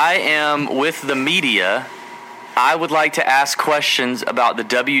 I am with the media. I would like to ask questions about the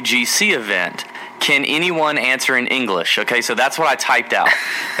WGC event. Can anyone answer in English? Okay, so that's what I typed out.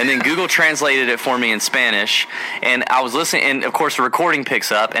 And then Google translated it for me in Spanish. And I was listening, and of course the recording picks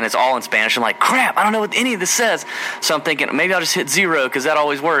up, and it's all in Spanish. I'm like, crap, I don't know what any of this says. So I'm thinking, maybe I'll just hit 0, because that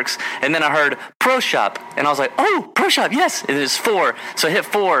always works. And then I heard Pro Shop, and I was like, oh, Pro Shop, yes. It is 4. So I hit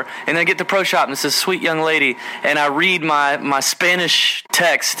 4, and then I get to Pro Shop, and it's this sweet young lady. And I read my Spanish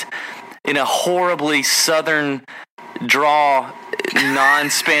text in a horribly southern draw,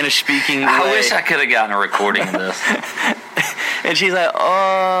 non-Spanish speaking way. I wish I could have gotten a recording of this. And she's like,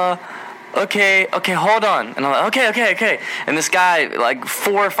 okay, hold on. And I'm like, okay. And this guy,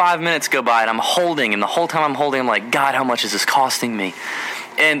 4 or 5 minutes go by, and I'm holding, and the whole time I'm holding, I'm like, God, how much is this costing me?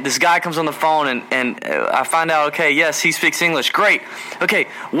 And this guy comes on the phone, and I find out, okay, yes, he speaks English. Great. Okay,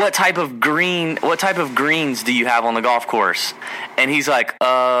 what type of greens do you have on the golf course? And he's like,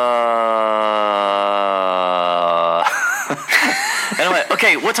 And I'm like,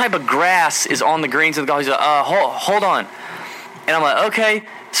 okay, what type of grass is on the greens of the golf? He's like, hold on. And I'm like, okay.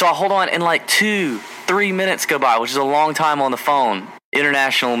 So I hold on, and 2-3 minutes go by, which is a long time on the phone.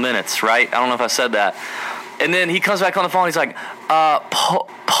 International minutes, right? I don't know if I said that. And then he comes back on the phone. He's like,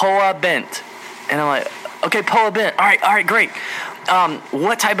 Poa Bent. And I'm like, okay, Poa Bent. All right, great.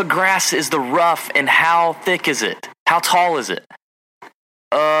 What type of grass is the rough, and how thick is it? How tall is it?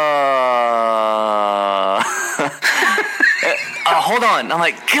 Hold on. I'm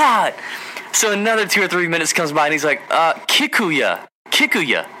like, God. So another 2 or 3 minutes comes by, and he's like, Kikuya.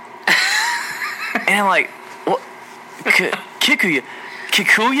 And I'm like, what? Kikuya?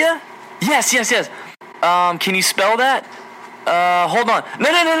 Yes. Can you spell that? Hold on.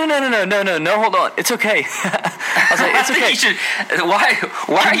 No, hold on. It's okay. I was like, it's okay.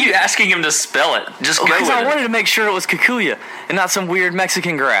 Why are you asking him to spell it? Just go with it. Because I wanted to make sure it was Kikuya and not some weird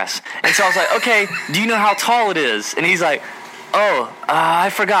Mexican grass. And so I was like, okay, do you know how tall it is? And he's like, I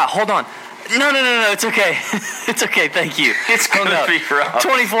forgot. Hold on. No, it's okay. It's okay, thank you. It's going to be rough.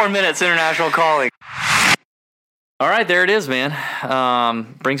 24 minutes international calling. All right, there it is, man.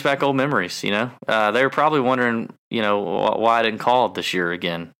 Brings back old memories, They were probably wondering, why I didn't call it this year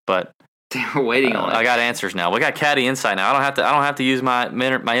again, but they were waiting on it. I got answers now. We got Caddy Insight now. I don't have to use my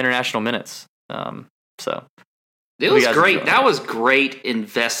international minutes. So it was great. That was great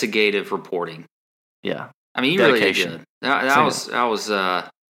investigative reporting. Yeah. I mean, you dedication. Really did good.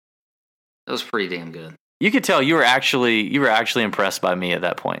 That was pretty damn good. You could tell you were actually impressed by me at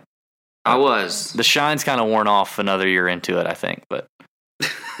that point. I was. The shine's kind of worn off another year into it, I think, but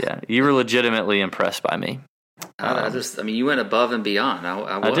yeah, you were legitimately impressed by me. You went above and beyond.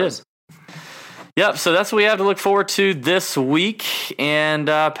 I was. I did. Yep, so that's what we have to look forward to this week. And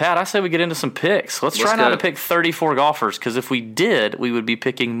Pat, I say we get into some picks. Let's try not to pick 34 golfers, because if we did, we would be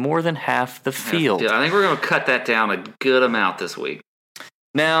picking more than half the field. I think we're going to cut that down a good amount this week.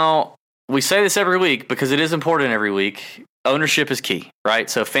 Now, we say this every week because it is important every week. Ownership is key, right?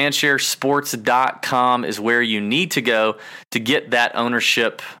 So fansharesports.com is where you need to go to get that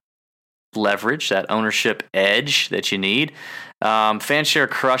ownership leverage, that ownership edge that you need. Fanshare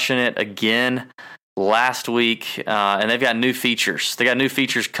crushing it again last week, and they've got new features. They got new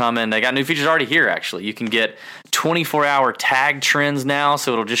features coming. They got new features already here, actually. You can get 24-hour tag trends now,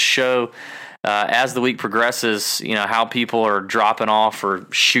 so it'll just show as the week progresses, how people are dropping off or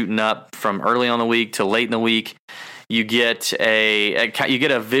shooting up from early on the week to late in the week. You get a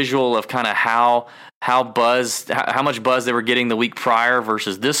visual of kind of how much buzz they were getting the week prior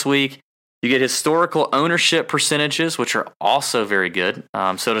versus this week. You get historical ownership percentages, which are also very good.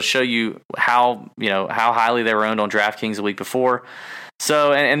 So to show you how highly they were owned on DraftKings the week before.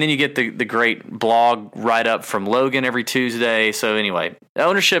 So and then you get the great blog write up from Logan every Tuesday. So anyway,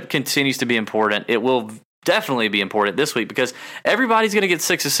 ownership continues to be important. It will definitely be important this week because everybody's going to get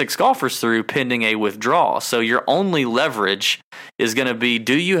 6 of 6 golfers through pending a withdrawal. So your only leverage is going to be,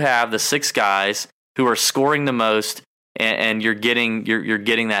 do you have the 6 guys who are scoring the most and you're getting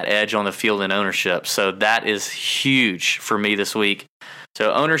that edge on the field in ownership. So that is huge for me this week.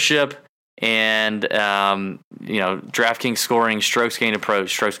 So ownership and DraftKings scoring, strokes gained approach,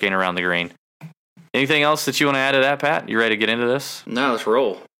 strokes gained around the green. Anything else that you want to add to that, Pat? You ready to get into this? No, let's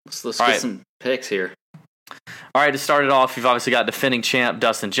roll. Let's get some picks here. All right, to start it off, you've obviously got defending champ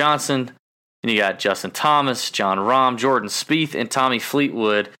Dustin Johnson, and you got Justin Thomas, Jon Rahm, Jordan Spieth, and Tommy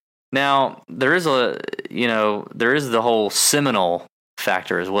Fleetwood. Now, there is the whole Seminole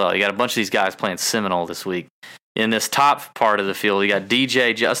factor as well. You got a bunch of these guys playing Seminole this week. In this top part of the field, you got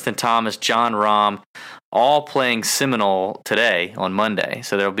DJ, Justin Thomas, Jon Rahm, all playing Seminole today on Monday.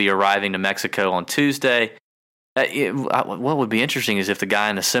 So they'll be arriving to Mexico on Tuesday. What would be interesting is if the guy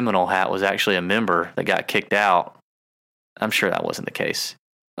in the Seminole hat was actually a member that got kicked out. I'm sure that wasn't the case.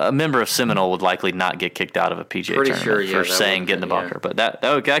 A member of Seminole would likely not get kicked out of a PGA tournament for saying get in the bunker. But that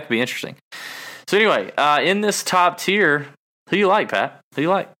could be interesting. So anyway, in this top tier, who you like, Pat? Who you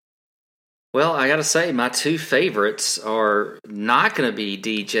like? Well, I got to say, my 2 favorites are not going to be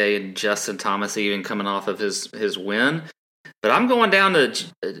DJ and Justin Thomas, even coming off of his win. But I'm going down to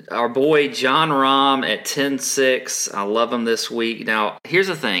our boy Jon Rahm at 10-6. I love him this week. Now, here's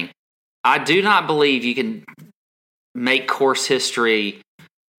the thing. I do not believe you can make course history,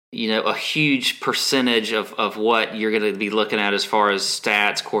 a huge percentage of what you're going to be looking at as far as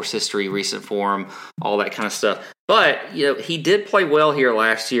stats, course history, recent form, all that kind of stuff. But, he did play well here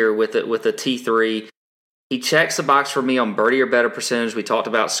last year with a T3. He checks the box for me on birdie or better percentage. We talked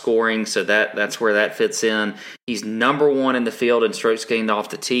about scoring, so that's where that fits in. He's number 1 in the field in strokes gained off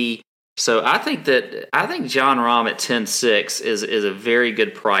the tee. So I think Jon Rahm at 10-6 is a very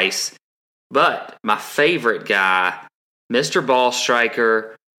good price. But my favorite guy, Mr. Ball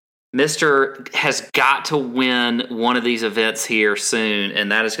Striker, Mr. has got to win one of these events here soon,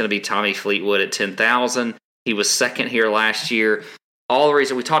 and that is going to be Tommy Fleetwood at 10,000. He was second here last year. All the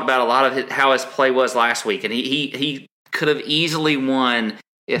reason we talked about a lot of how his play was last week, and he could have easily won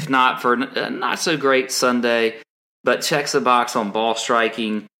if not for a not so great Sunday, but checks the box on ball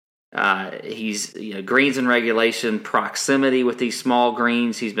striking. He's greens in regulation, proximity with these small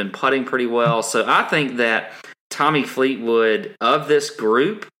greens. He's been putting pretty well, so I think that Tommy Fleetwood of this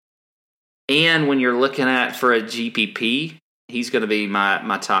group, and when you're looking at for a GPP, he's going to be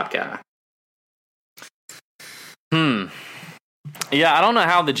my top guy. Yeah, I don't know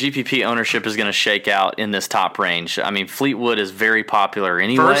how the GPP ownership is going to shake out in this top range. I mean, Fleetwood is very popular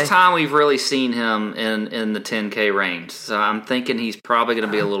anyway. First time we've really seen him in the 10K range, so I'm thinking he's probably going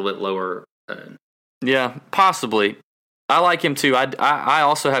to be a little bit lower. Yeah, possibly. I like him too. I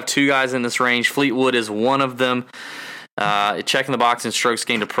also have 2 guys in this range. Fleetwood is one of them. Checking the box in strokes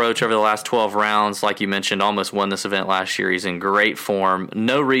gained approach over the last 12 rounds, like you mentioned, almost won this event last year. He's in great form.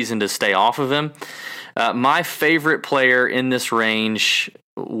 No reason to stay off of him. My favorite player in this range,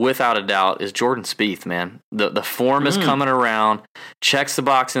 without a doubt, is Jordan Spieth, man. The form is coming around. Checks the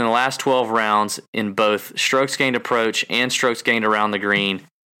box in the last 12 rounds in both strokes gained approach and strokes gained around the green.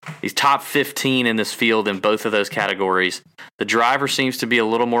 He's top 15 in this field in both of those categories. The driver seems to be a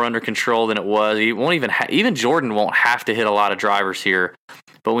little more under control than it was. He won't even Jordan won't have to hit a lot of drivers here.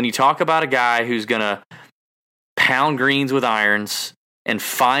 But when you talk about a guy who's going to pound greens with irons and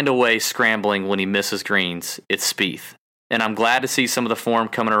find a way scrambling when he misses greens, it's Spieth. And I'm glad to see some of the form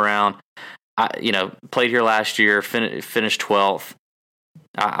coming around. Played here last year, finished 12th.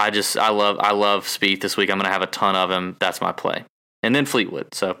 I love Spieth this week. I'm going to have a ton of him. That's my play. And then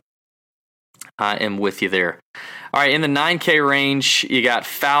Fleetwood. So I am with you there. All right, in the 9K range, you got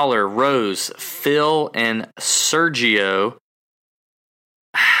Fowler, Rose, Phil, and Sergio.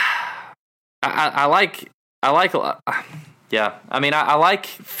 I like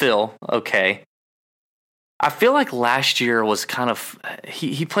Phil. Okay. I feel like last year was kind of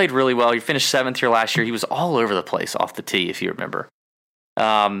he played really well. He finished 7th here last year. He was all over the place off the tee, if you remember.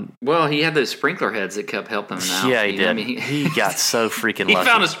 Well, he had those sprinkler heads that kept helping him out. Yeah, he did. He got so freaking lucky. He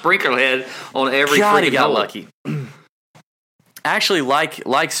found a sprinkler head on every freaking he got hole. Lucky. Actually, like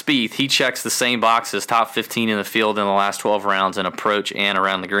Spieth, he checks the same boxes, top 15 in the field in the last 12 rounds in approach and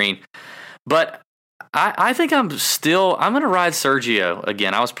around the green. But I think I'm going to ride Sergio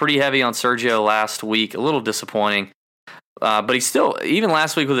again. I was pretty heavy on Sergio last week, a little disappointing. But he still, even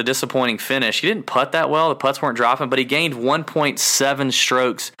last week with a disappointing finish, he didn't putt that well. The putts weren't dropping, but he gained 1.7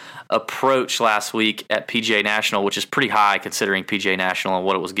 strokes approach last week at PGA National, which is pretty high considering PGA National and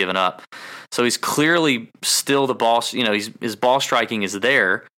what it was given up. So he's clearly still the ball, his ball striking is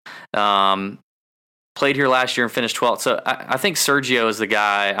there. Plus played here last year and finished 12th. So I think Sergio is the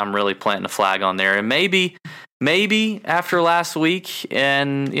guy I'm really planting a flag on there. And maybe after last week,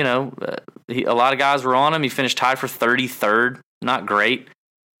 and a lot of guys were on him. He finished tied for 33rd. Not great.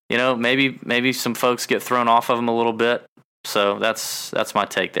 Maybe some folks get thrown off of him a little bit. So that's my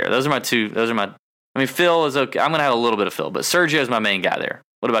take there. Those are my two. Phil is okay. I'm going to have a little bit of Phil, but Sergio is my main guy there.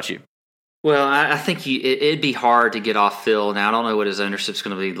 What about you? Well, I think it'd be hard to get off Phil. Now, I don't know what his ownership's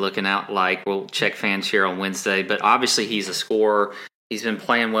going to be looking out like. We'll check FanShare on Wednesday, but obviously he's a scorer. He's been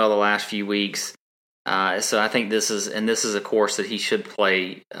playing well the last few weeks. So I think this is a course that he should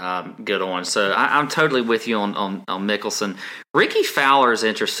play good on. So I'm totally with you on Mickelson. Ricky Fowler is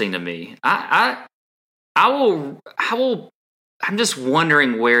interesting to me. I'm just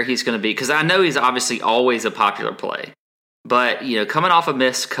wondering where he's going to be, because I know he's obviously always a popular play, but coming off a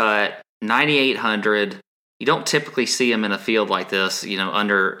missed cut, 9,800, you don't typically see him in a field like this,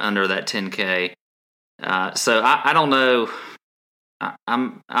 under that 10K. So I don't know.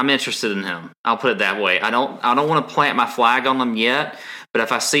 I'm interested in him. I'll put it that way. I don't want to plant my flag on him yet, but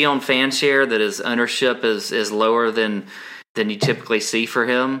if I see on FanShare that his ownership is lower than you typically see for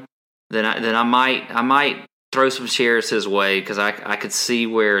him, then I might throw some shares his way, because I could see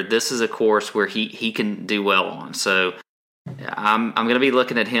where this is a course where he can do well on. So I'm going to be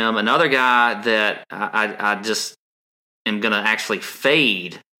looking at him. Another guy that I just am going to actually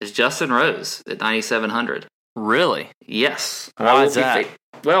fade is Justin Rose at 9,700. Really? Yes. Why is that?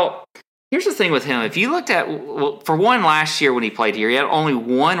 Well, here's the thing with him. If you looked at, for one, last year when he played here, he had only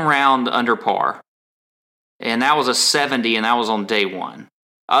one round under par, and that was a 70, and that was on day one.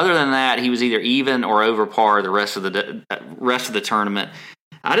 Other than that, he was either even or over par the rest of the tournament.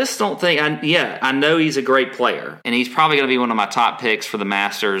 I just don't think. I know he's a great player, and he's probably going to be one of my top picks for the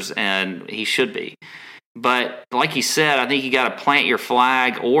Masters, and he should be. But like you said, I think you got to plant your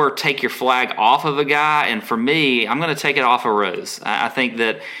flag or take your flag off of a guy. And for me, I'm going to take it off of Rose. I think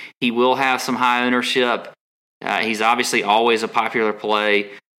that he will have some high ownership. He's obviously always a popular play.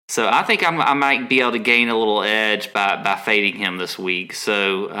 So I think I might be able to gain a little edge by fading him this week.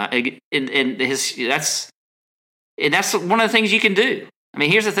 So that's one of the things you can do. I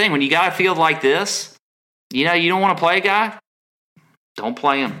mean, here's the thing: when you got a field like this, you don't want to play a guy, don't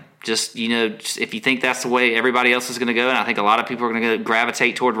play him. Just if you think that's the way everybody else is going to go, and I think a lot of people are going to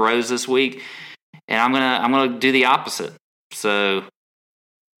gravitate toward Rose this week, and I'm gonna do the opposite. So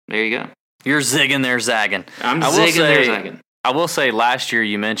there you go. You're zigging there, zagging. I'm zigging there, zagging. I will say, last year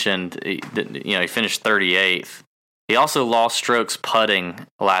you mentioned, he finished 38th. He also lost strokes putting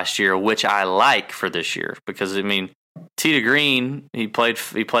last year, which I like for this year, because tee to green, he played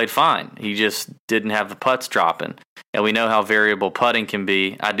fine. He just didn't have the putts dropping, and we know how variable putting can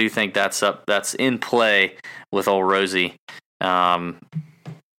be. I do think that's in play with old Rosie.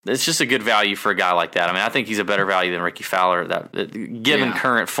 It's just a good value for a guy like that. I think he's a better value than Ricky Fowler, given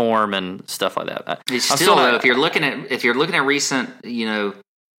current form and stuff like that. If you're looking at recent,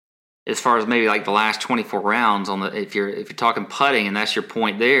 as far as maybe like the last 24 rounds if you're talking putting, and that's your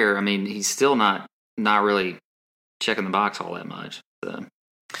point there. He's still not really checking the box all that much. So.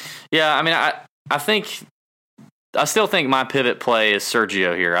 Yeah, I still think my pivot play is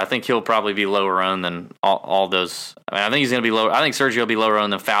Sergio here. I think he'll probably be lower owned than all those. I think he's going to be lower. I think Sergio will be lower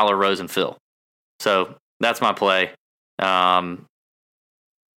owned than Fowler, Rose, and Phil. So that's my play. But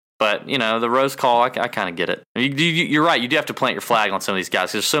the Rose call, I kind of get it. You're right. You do have to plant your flag on some of these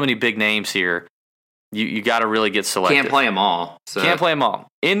guys. There's so many big names here. You got to really get selective. Can't play them all. Can't play them all.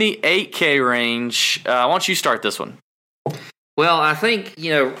 In the 8K range, why don't you start this one? Well, I think,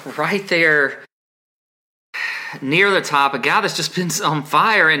 right there near the top, a guy that's just been on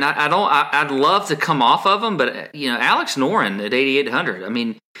fire, and I'd love to come off of him, but, Alex Noren at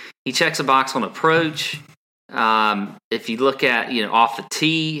 8,800. He checks a box on approach. If you look at, off the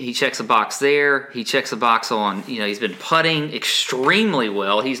tee, he checks a box there. He checks a box on, he's been putting extremely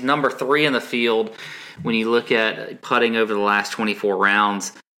well. He's number 3 in the field when you look at putting over the last 24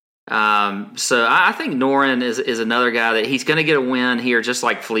 rounds. So I think Noren is another guy that he's going to get a win here, just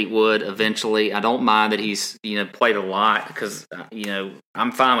like Fleetwood eventually. I don't mind that he's, played a lot, because,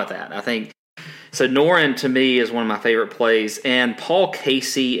 I'm fine with that. I think so. Noren to me is one of my favorite plays, and Paul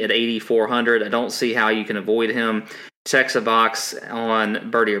Casey at 8,400. I don't see how you can avoid him. Checks a box on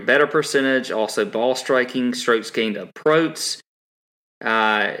birdie or better percentage, also ball striking, strokes gained approach.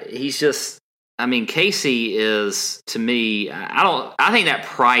 He's just, Casey is, to me, I think that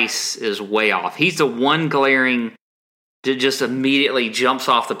price is way off. He's the one glaring, just immediately jumps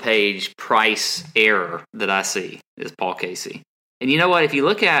off the page price error that I see is Paul Casey. And you know what? If you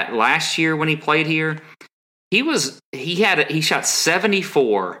look at last year when he played here, he shot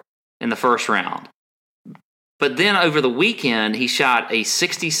 74 in the first round. But then over the weekend, he shot a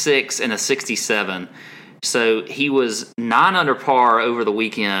 66 and a 67. So he was 9 under par over the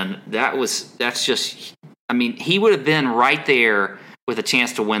weekend. That's just, I mean, he would have been right there with a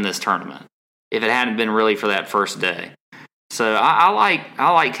chance to win this tournament if it hadn't been really for that first day. So I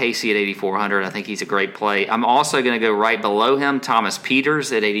like Casey at 8,400. I think he's a great play. I'm also going to go right below him, Thomas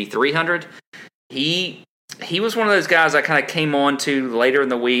Pieters at 8,300. He was one of those guys I kind of came on to later in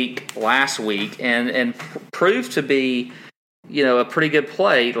the week, last week, and proved to be, a pretty good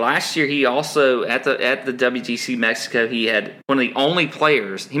play. Last year, he also at the WGC Mexico, he had one of the only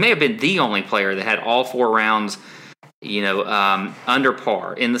players. He may have been the only player that had all 4 rounds, under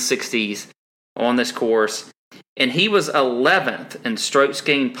par in the 60s on this course. And he was 11th in strokes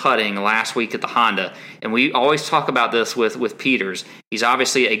gained putting last week at the Honda. And we always talk about this with Pieters. He's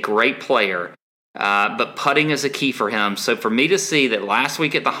obviously a great player. But putting is a key for him. So for me to see that last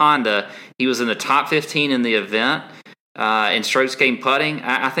week at the Honda, he was in the top 15 in the event in strokes gained putting,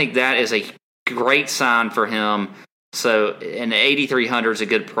 I think that is a great sign for him. So, and 8,300 is a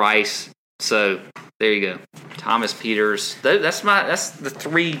good price. So there you go, Thomas Pieters. That's the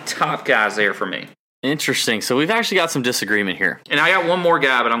 3 top guys there for me. Interesting. So we've actually got some disagreement here. And I got one more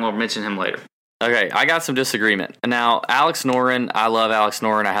guy, but I'm going to mention him later. Okay, I got some disagreement. Now, Alex Noren, I love Alex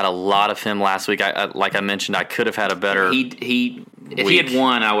Noren. I had a lot of him last week. Like I mentioned, I could have had a better If he had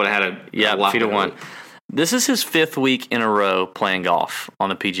won, I would have had a lot if he'd have won. This is his 5th week in a row playing golf on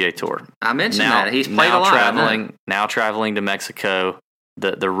the PGA Tour. I mentioned that. He's played a lot. Now traveling to Mexico,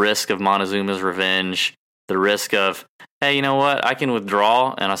 the risk of Montezuma's revenge, the risk of, hey, you know what? I can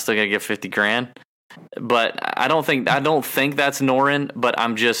withdraw and I'm still going to get $50,000. But I don't think that's Noren, but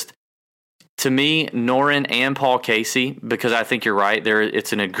I'm just, to me, Noren and Paul Casey, because I think you're right,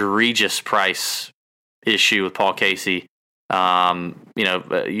 it's an egregious price issue with Paul Casey.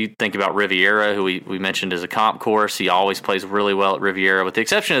 You think about Riviera, who we mentioned as a comp course. He always plays really well at Riviera. With the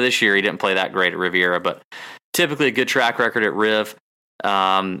exception of this year, he didn't play that great at Riviera, but typically a good track record at Riv.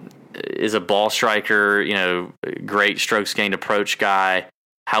 Is a ball striker, great strokes gained approach guy.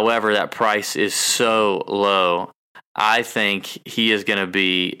 However, that price is so low. I think he is going to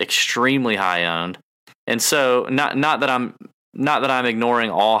be extremely high owned. And so not that I'm ignoring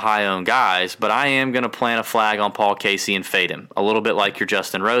all high owned guys, but I am going to plant a flag on Paul Casey and fade him. A little bit like your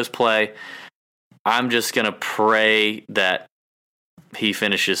Justin Rose play. I'm just going to pray that he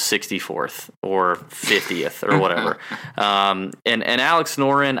finishes 64th or 50th or whatever. And Alex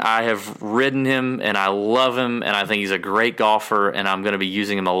Noren, I have ridden him and I love him and I think he's a great golfer and I'm going to be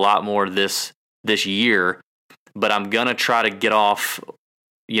using him a lot more this year. But I'm going to try to get off.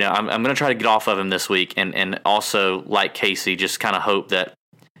 I'm going to try to get off of him this week and also, like Casey, just kind of hope that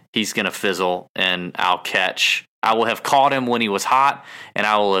he's going to fizzle and I will have caught him when he was hot and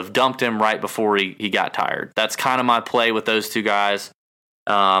I will have dumped him right before he got tired. That's kind of my play with those 2 guys.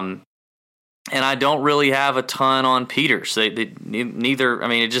 And I don't really have a ton on Pieters. Neither. I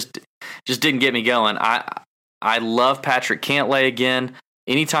mean, it just didn't get me going. I love Patrick Cantlay again.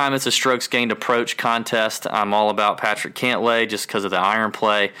 Anytime it's a strokes gained approach contest, I'm all about Patrick Cantlay just because of the iron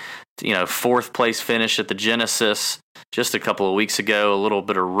play. 4th place finish at the Genesis just a couple of weeks ago. A little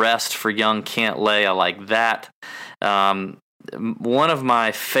bit of rest for young Cantlay. I like that. One of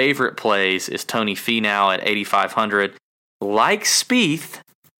my favorite plays is Tony Finau at 8,500. Like Spieth,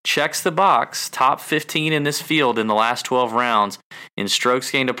 checks the box, top 15 in this field in the last 12 rounds in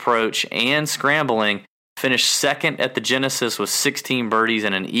strokes gained approach and scrambling. Finished 2nd at the Genesis with 16 birdies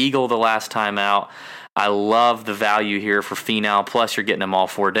and an eagle the last time out. I love the value here for Finau. Plus, you're getting him all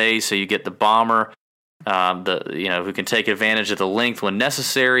 4 days, so you get the bomber, who can take advantage of the length when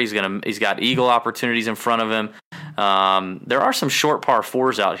necessary. He's got eagle opportunities in front of him. There are some short par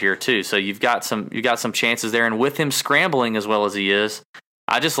 4s out here too, so you've got some chances there. And with him scrambling as well as he is,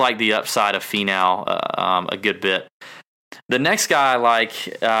 I just like the upside of Finau a good bit. The next guy I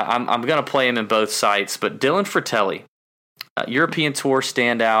like, I'm going to play him in both sites, but Dylan Fratelli, European Tour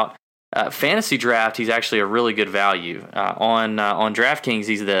standout. Fantasy draft, he's actually a really good value. On DraftKings,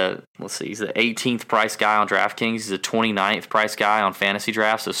 he's the 18th price guy on DraftKings. He's the 29th price guy on fantasy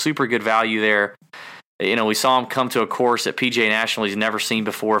draft, so super good value there. We saw him come to a course at PGA National he's never seen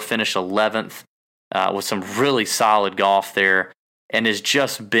before, finish 11th with some really solid golf there, and has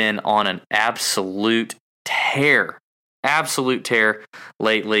just been on an absolute tear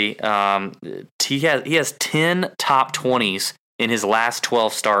lately. He has 10 top 20s in his last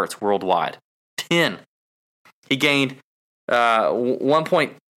 12 starts worldwide. 10. He gained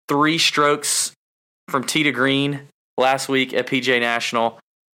 1.3 strokes from tee to green last week at PGA National.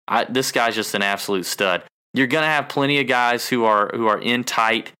 This guy's just an absolute stud. You're going to have plenty of guys who are in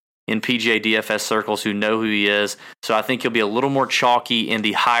tight in PGA DFS circles who know who he is. So I think he'll be a little more chalky in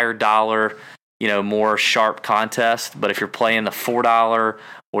the higher dollar, more sharp contest. But if you're playing the $4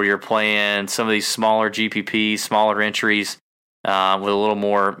 or you're playing some of these smaller GPPs, smaller entries with a little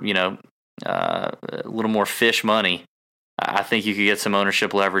more, a little more fish money, I think you could get some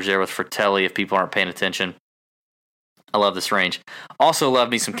ownership leverage there with Fratelli if people aren't paying attention. I love this range. Also love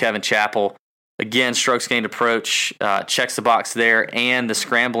me some Kevin Chappell. Again, strokes gained approach, checks the box there, and the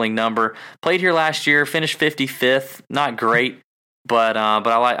scrambling number. Played here last year, finished 55th. Not great, but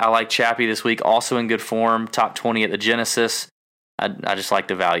I like Chappie this week. Also in good form, top 20 at the Genesis. I just like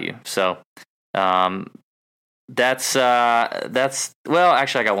the value. So that's well,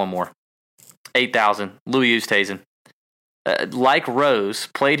 actually I got one more. 8,000. Louis Oosthuizen. Like Rose,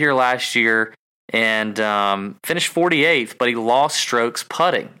 played here last year and finished 48th, but he lost strokes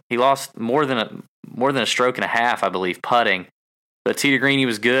putting. He lost more than a stroke and a half, I believe, putting. But Tee to Green, he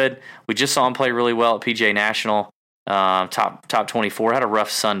was good. We just saw him play really well at PGA National, top 24. Had a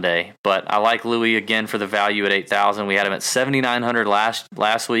rough Sunday, but I like Louis again for the value at 8,000. We had him at 7,900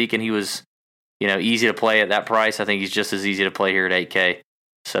 last week, and he was easy to play at that price. I think he's just as easy to play here at 8K.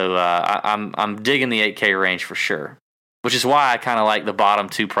 So I'm digging the 8K range for sure. Which is why I kind of like the bottom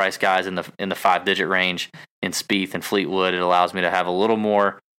two price guys in the 5-digit range in Spieth and Fleetwood. It allows me to have a little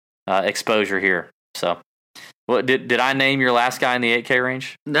more exposure here. So, did I name your last guy in the 8K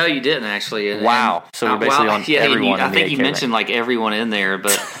range? No, you didn't actually. Wow! So we're basically on everyone. I think you mentioned like everyone in there,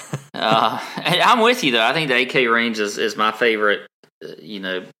 but I'm with you though. I think the 8K range is my favorite.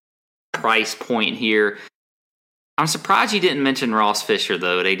 Price point here. I'm surprised you didn't mention Ross Fisher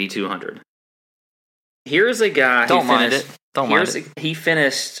though at 8,200. Here's a guy. Don't mind it. He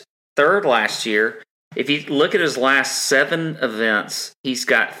finished third last year. If you look at his last 7 events, he's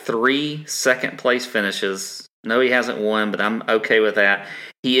got 3 second-place finishes. No, he hasn't won, but I'm okay with that.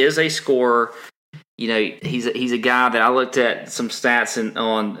 He is a scorer. He's a guy that I looked at some stats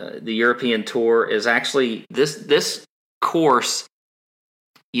on the European Tour. Is actually this course.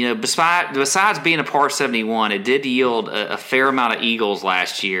 Besides being a par 71, it did yield a fair amount of eagles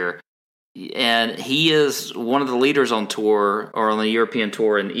last year. And he is one of the leaders on tour or on the European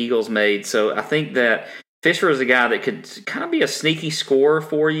Tour in Eagles made. So I think that Fisher is a guy that could kind of be a sneaky scorer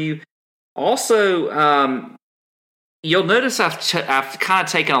for you. Also, you'll notice I've kind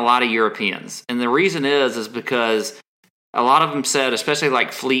of taken a lot of Europeans. And the reason is because a lot of them said, especially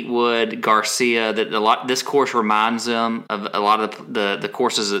like Fleetwood, Garcia, that this course reminds them of a lot of the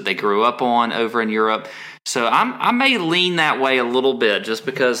courses that they grew up on over in Europe. So I may lean that way a little bit, just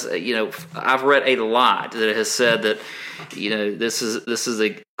because I've read a lot that has said that this is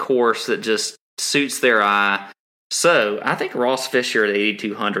a course that just suits their eye. So I think Ross Fisher at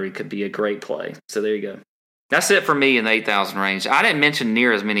 8,200 could be a great play. So there you go. That's it for me in the 8,000 range. I didn't mention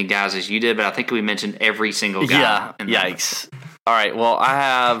near as many guys as you did, but I think we mentioned every single guy. Yeah. Yikes. All right. Well, I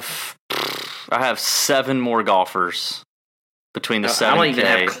have 7 more golfers between the 7K. I don't even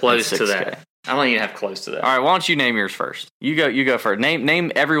have close to that. I don't even have close to that. All right, why don't you name yours first? You go first.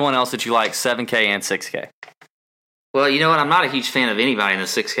 Name everyone else that you like, 7K and 6K. Well, you know what? I'm not a huge fan of anybody in the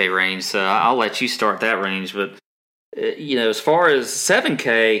 6K range, so I'll let you start that range. But, as far as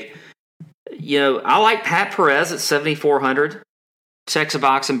 7K, I like Pat Perez at 7,400. Checks a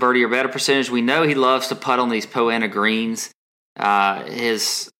box and birdie or better percentage. We know he loves to putt on these Poa greens. I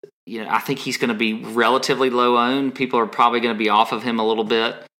think he's going to be relatively low owned. People are probably going to be off of him a little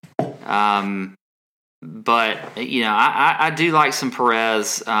bit. But I do like some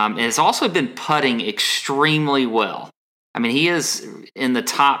Perez, and it's also been putting extremely well. I mean, he is in the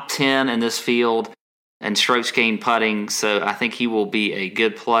top 10 in this field and strokes gained putting, so I think he will be a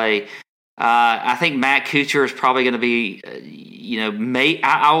good play. I think Matt Kuchar is probably going to be,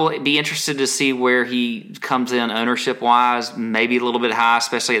 I will be interested to see where he comes in ownership-wise, maybe a little bit high,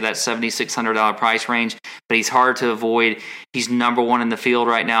 especially at that $7,600 price range, but he's hard to avoid. He's number 1 in the field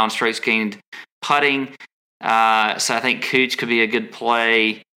right now in strokes gained putting, so I think Cooch could be a good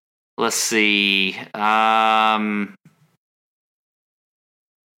play. Let's see. Xander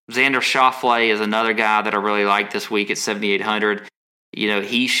Schauffele is another guy that I really like this week at 7,800.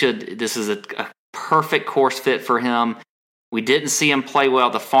 This is a perfect course fit for him. We didn't see him play well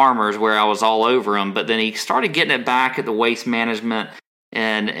at the Farmers where I was all over him, but then he started getting it back at the Waste Management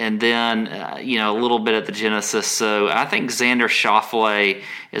and then, a little bit at the Genesis. So I think Xander Schauffele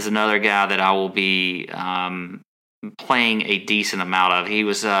is another guy that I will be playing a decent amount of. He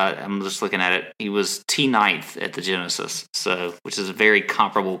was, I'm just looking at it, he was T9th at the Genesis, which is a very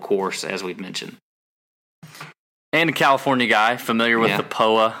comparable course as we've mentioned. And a California guy, familiar with the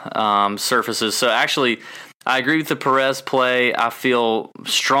POA surfaces. So actually, I agree with the Perez play. I feel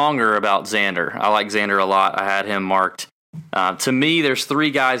stronger about Xander. I like Xander a lot. I had him marked. To me, there's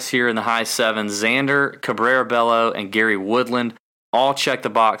 3 guys here in the high 7s. Xander, Cabrera Bello, and Gary Woodland all check the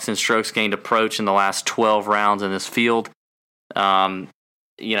box in strokes gained approach in the last 12 rounds in this field.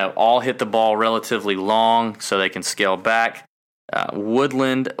 All hit the ball relatively long so they can scale back.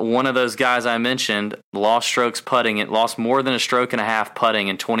 Woodland, one of those guys I mentioned, lost strokes putting. It lost more than a stroke and a half putting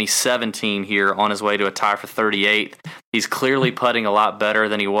in 2017 here on his way to a tie for 38th. He's clearly putting a lot better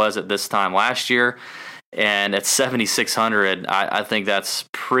than he was at this time last year. And at 7,600, I think that's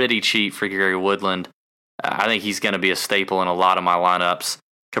pretty cheap for Gary Woodland. I think he's going to be a staple in a lot of my lineups.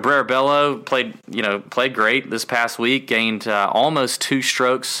 Cabrera Bello played great this past week, gained almost 2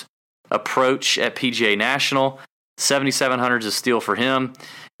 strokes approach at PGA National. 7,700 is a steal for him.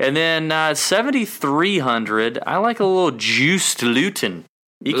 And then 7,300, I like a little Juiced Luton.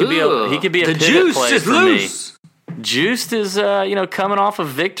 He could be a pivot play for me. Juiced is coming off a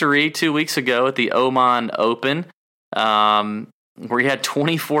victory 2 weeks ago at the Oman Open, where he had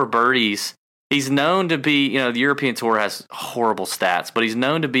 24 birdies. He's known to be, the European Tour has horrible stats, but he's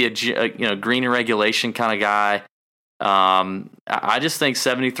known to be a green and regulation kind of guy. I just think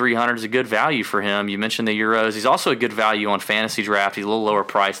 7,300 is a good value for him. You mentioned the Euros. He's also a good value on Fantasy Draft. He's a little lower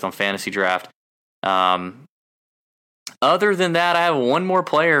priced on Fantasy Draft. Other than that, I have one more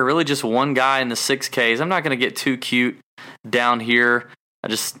player, really just one guy in the 6Ks. I'm not going to get too cute down here. I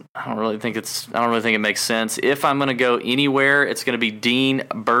don't really think it makes sense. If I'm going to go anywhere, it's going to be Dean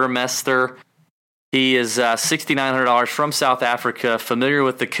Burmester. He is $6,900 from South Africa, familiar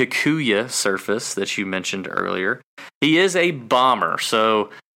with the Kikuyu surface that you mentioned earlier. He is a bomber, so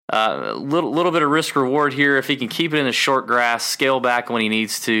a little bit of risk reward here. If he can keep it in the short grass, scale back when he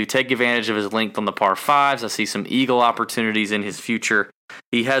needs to, take advantage of his length on the par 5s. I see some eagle opportunities in his future.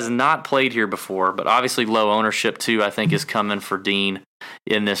 He has not played here before, but obviously low ownership too, I think, is coming for Dean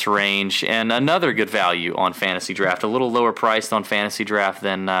in this range. And another good value on Fantasy Draft, a little lower priced on Fantasy Draft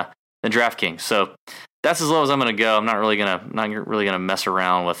than DraftKings. So that's as low as I'm going to go. I'm not really gonna mess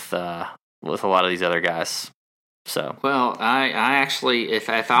around with a lot of these other guys. So I actually, if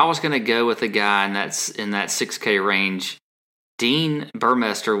I was going to go with a guy in that 6K range, Dean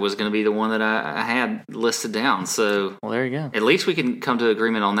Burmester was going to be the one that I had listed down. So there you go. At least we can come to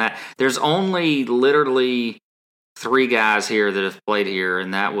agreement on that. There's only literally 3 guys here that have played here,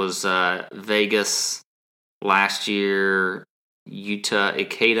 and that was Vegas last year, Yuta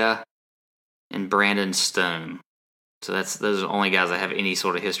Ikeda, and Brandon Stone. So those are the only guys that have any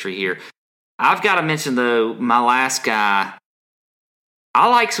sort of history here. I've got to mention, though, my last guy. I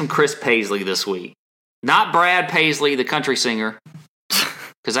like some Chris Paisley this week. Not Brad Paisley, the country singer,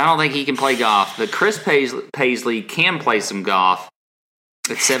 because I don't think he can play golf. But Chris Paisley can play some golf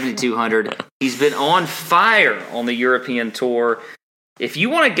at 7,200. He's been on fire on the European Tour. If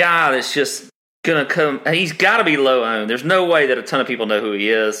you want a guy that's just going to come, he's got to be low owned. There's no way that a ton of people know who he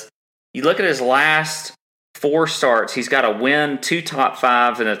is. You look at his last 4 starts, he's got a win, 2 top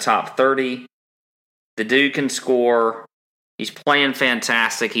 5s, and a top 30. The dude can score. He's playing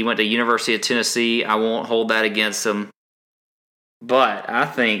fantastic. He went to University of Tennessee. I won't hold that against him. But I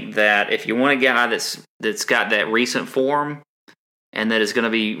think that if you want a guy that's got that recent form and that is going to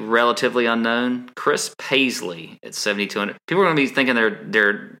be relatively unknown, Chris Paisley at 7,200. People are going to be thinking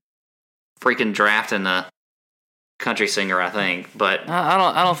they're freaking drafting a country singer, I think. But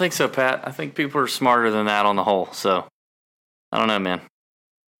I don't think so, Pat. I think people are smarter than that on the whole. So I don't know, man.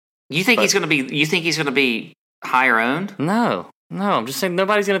 You think he's going to be higher owned? No. I'm just saying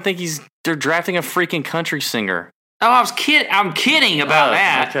nobody's going to think they're drafting a freaking country singer. Oh, I'm kidding about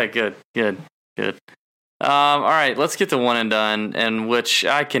that. Okay, good. All right, let's get to one and done, and which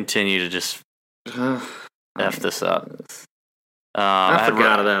I continue to just F this up. I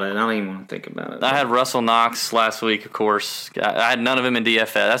forgot about it. I don't even want to think about it. I had Russell Knox last week, of course. I had none of him in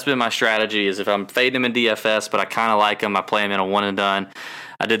DFS. That's been my strategy, is if I'm fading him in DFS, but I kind of like him, I play him in a one and done.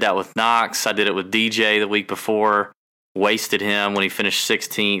 I did that with Knox. I did it with DJ the week before. Wasted him when he finished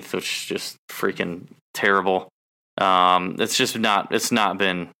 16th, which is just freaking terrible. It's not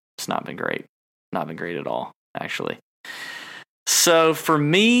been great. Not been great at all, actually. So for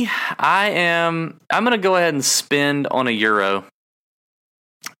me, I'm going to go ahead and spend on a Euro.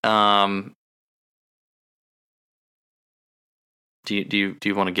 Do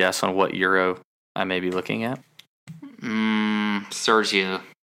you want to guess on what Euro I may be looking at? Sergio.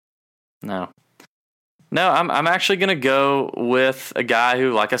 No, I'm actually going to go with a guy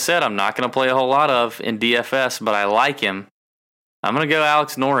who, like I said, I'm not going to play a whole lot of in DFS, but I like him. I'm going to go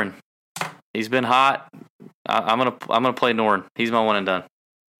Alex Noren. He's been hot. I'm gonna play Noren. He's my one and done.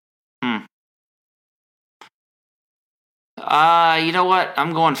 You know what?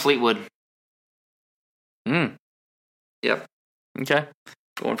 I'm going Fleetwood. Yep. Okay.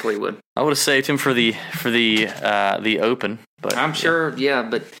 Going Fleetwood. I would have saved him for the Open, but I'm sure. Yeah,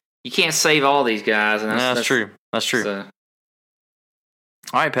 but you can't save all these guys. And that's true. That's true. So.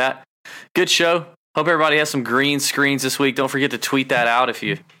 All right, Pat. Good show. Hope everybody has some green screens this week. Don't forget to tweet that out if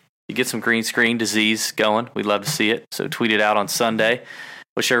you get some green screen disease going. We'd love to see it. So tweet it out on Sunday.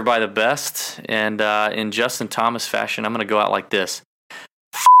 Wish everybody the best. And in Justin Thomas fashion, I'm going to go out like this.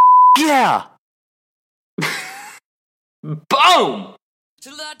 Yeah. Boom.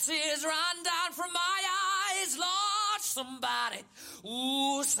 Till the tears run down from my eyes, Lord, somebody,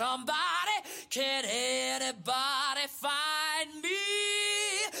 ooh, somebody, can anybody find me?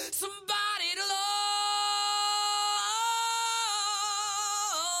 Somebody to love.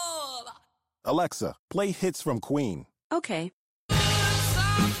 Alexa, play hits from Queen. Okay.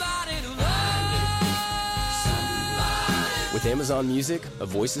 Somebody to love. With Amazon Music, a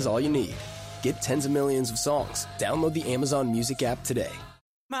voice is all you need. Get tens of millions of songs. Download the Amazon Music app today.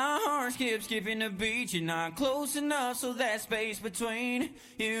 My heart skips skipping the beat. You're not close enough, so that space between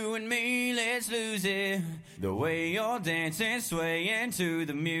you and me, let's lose it. The way you're dancing, swaying to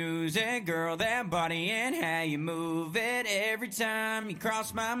the music, girl, that body and how you move it. Every time you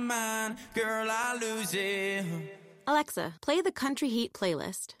cross my mind, girl, I lose it. Alexa, play the Country Heat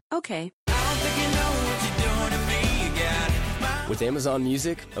playlist. Okay. I don't think you know what you're doing to me. You got With Amazon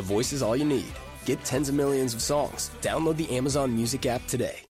Music, a voice is all you need. Get tens of millions of songs. Download the Amazon Music app today.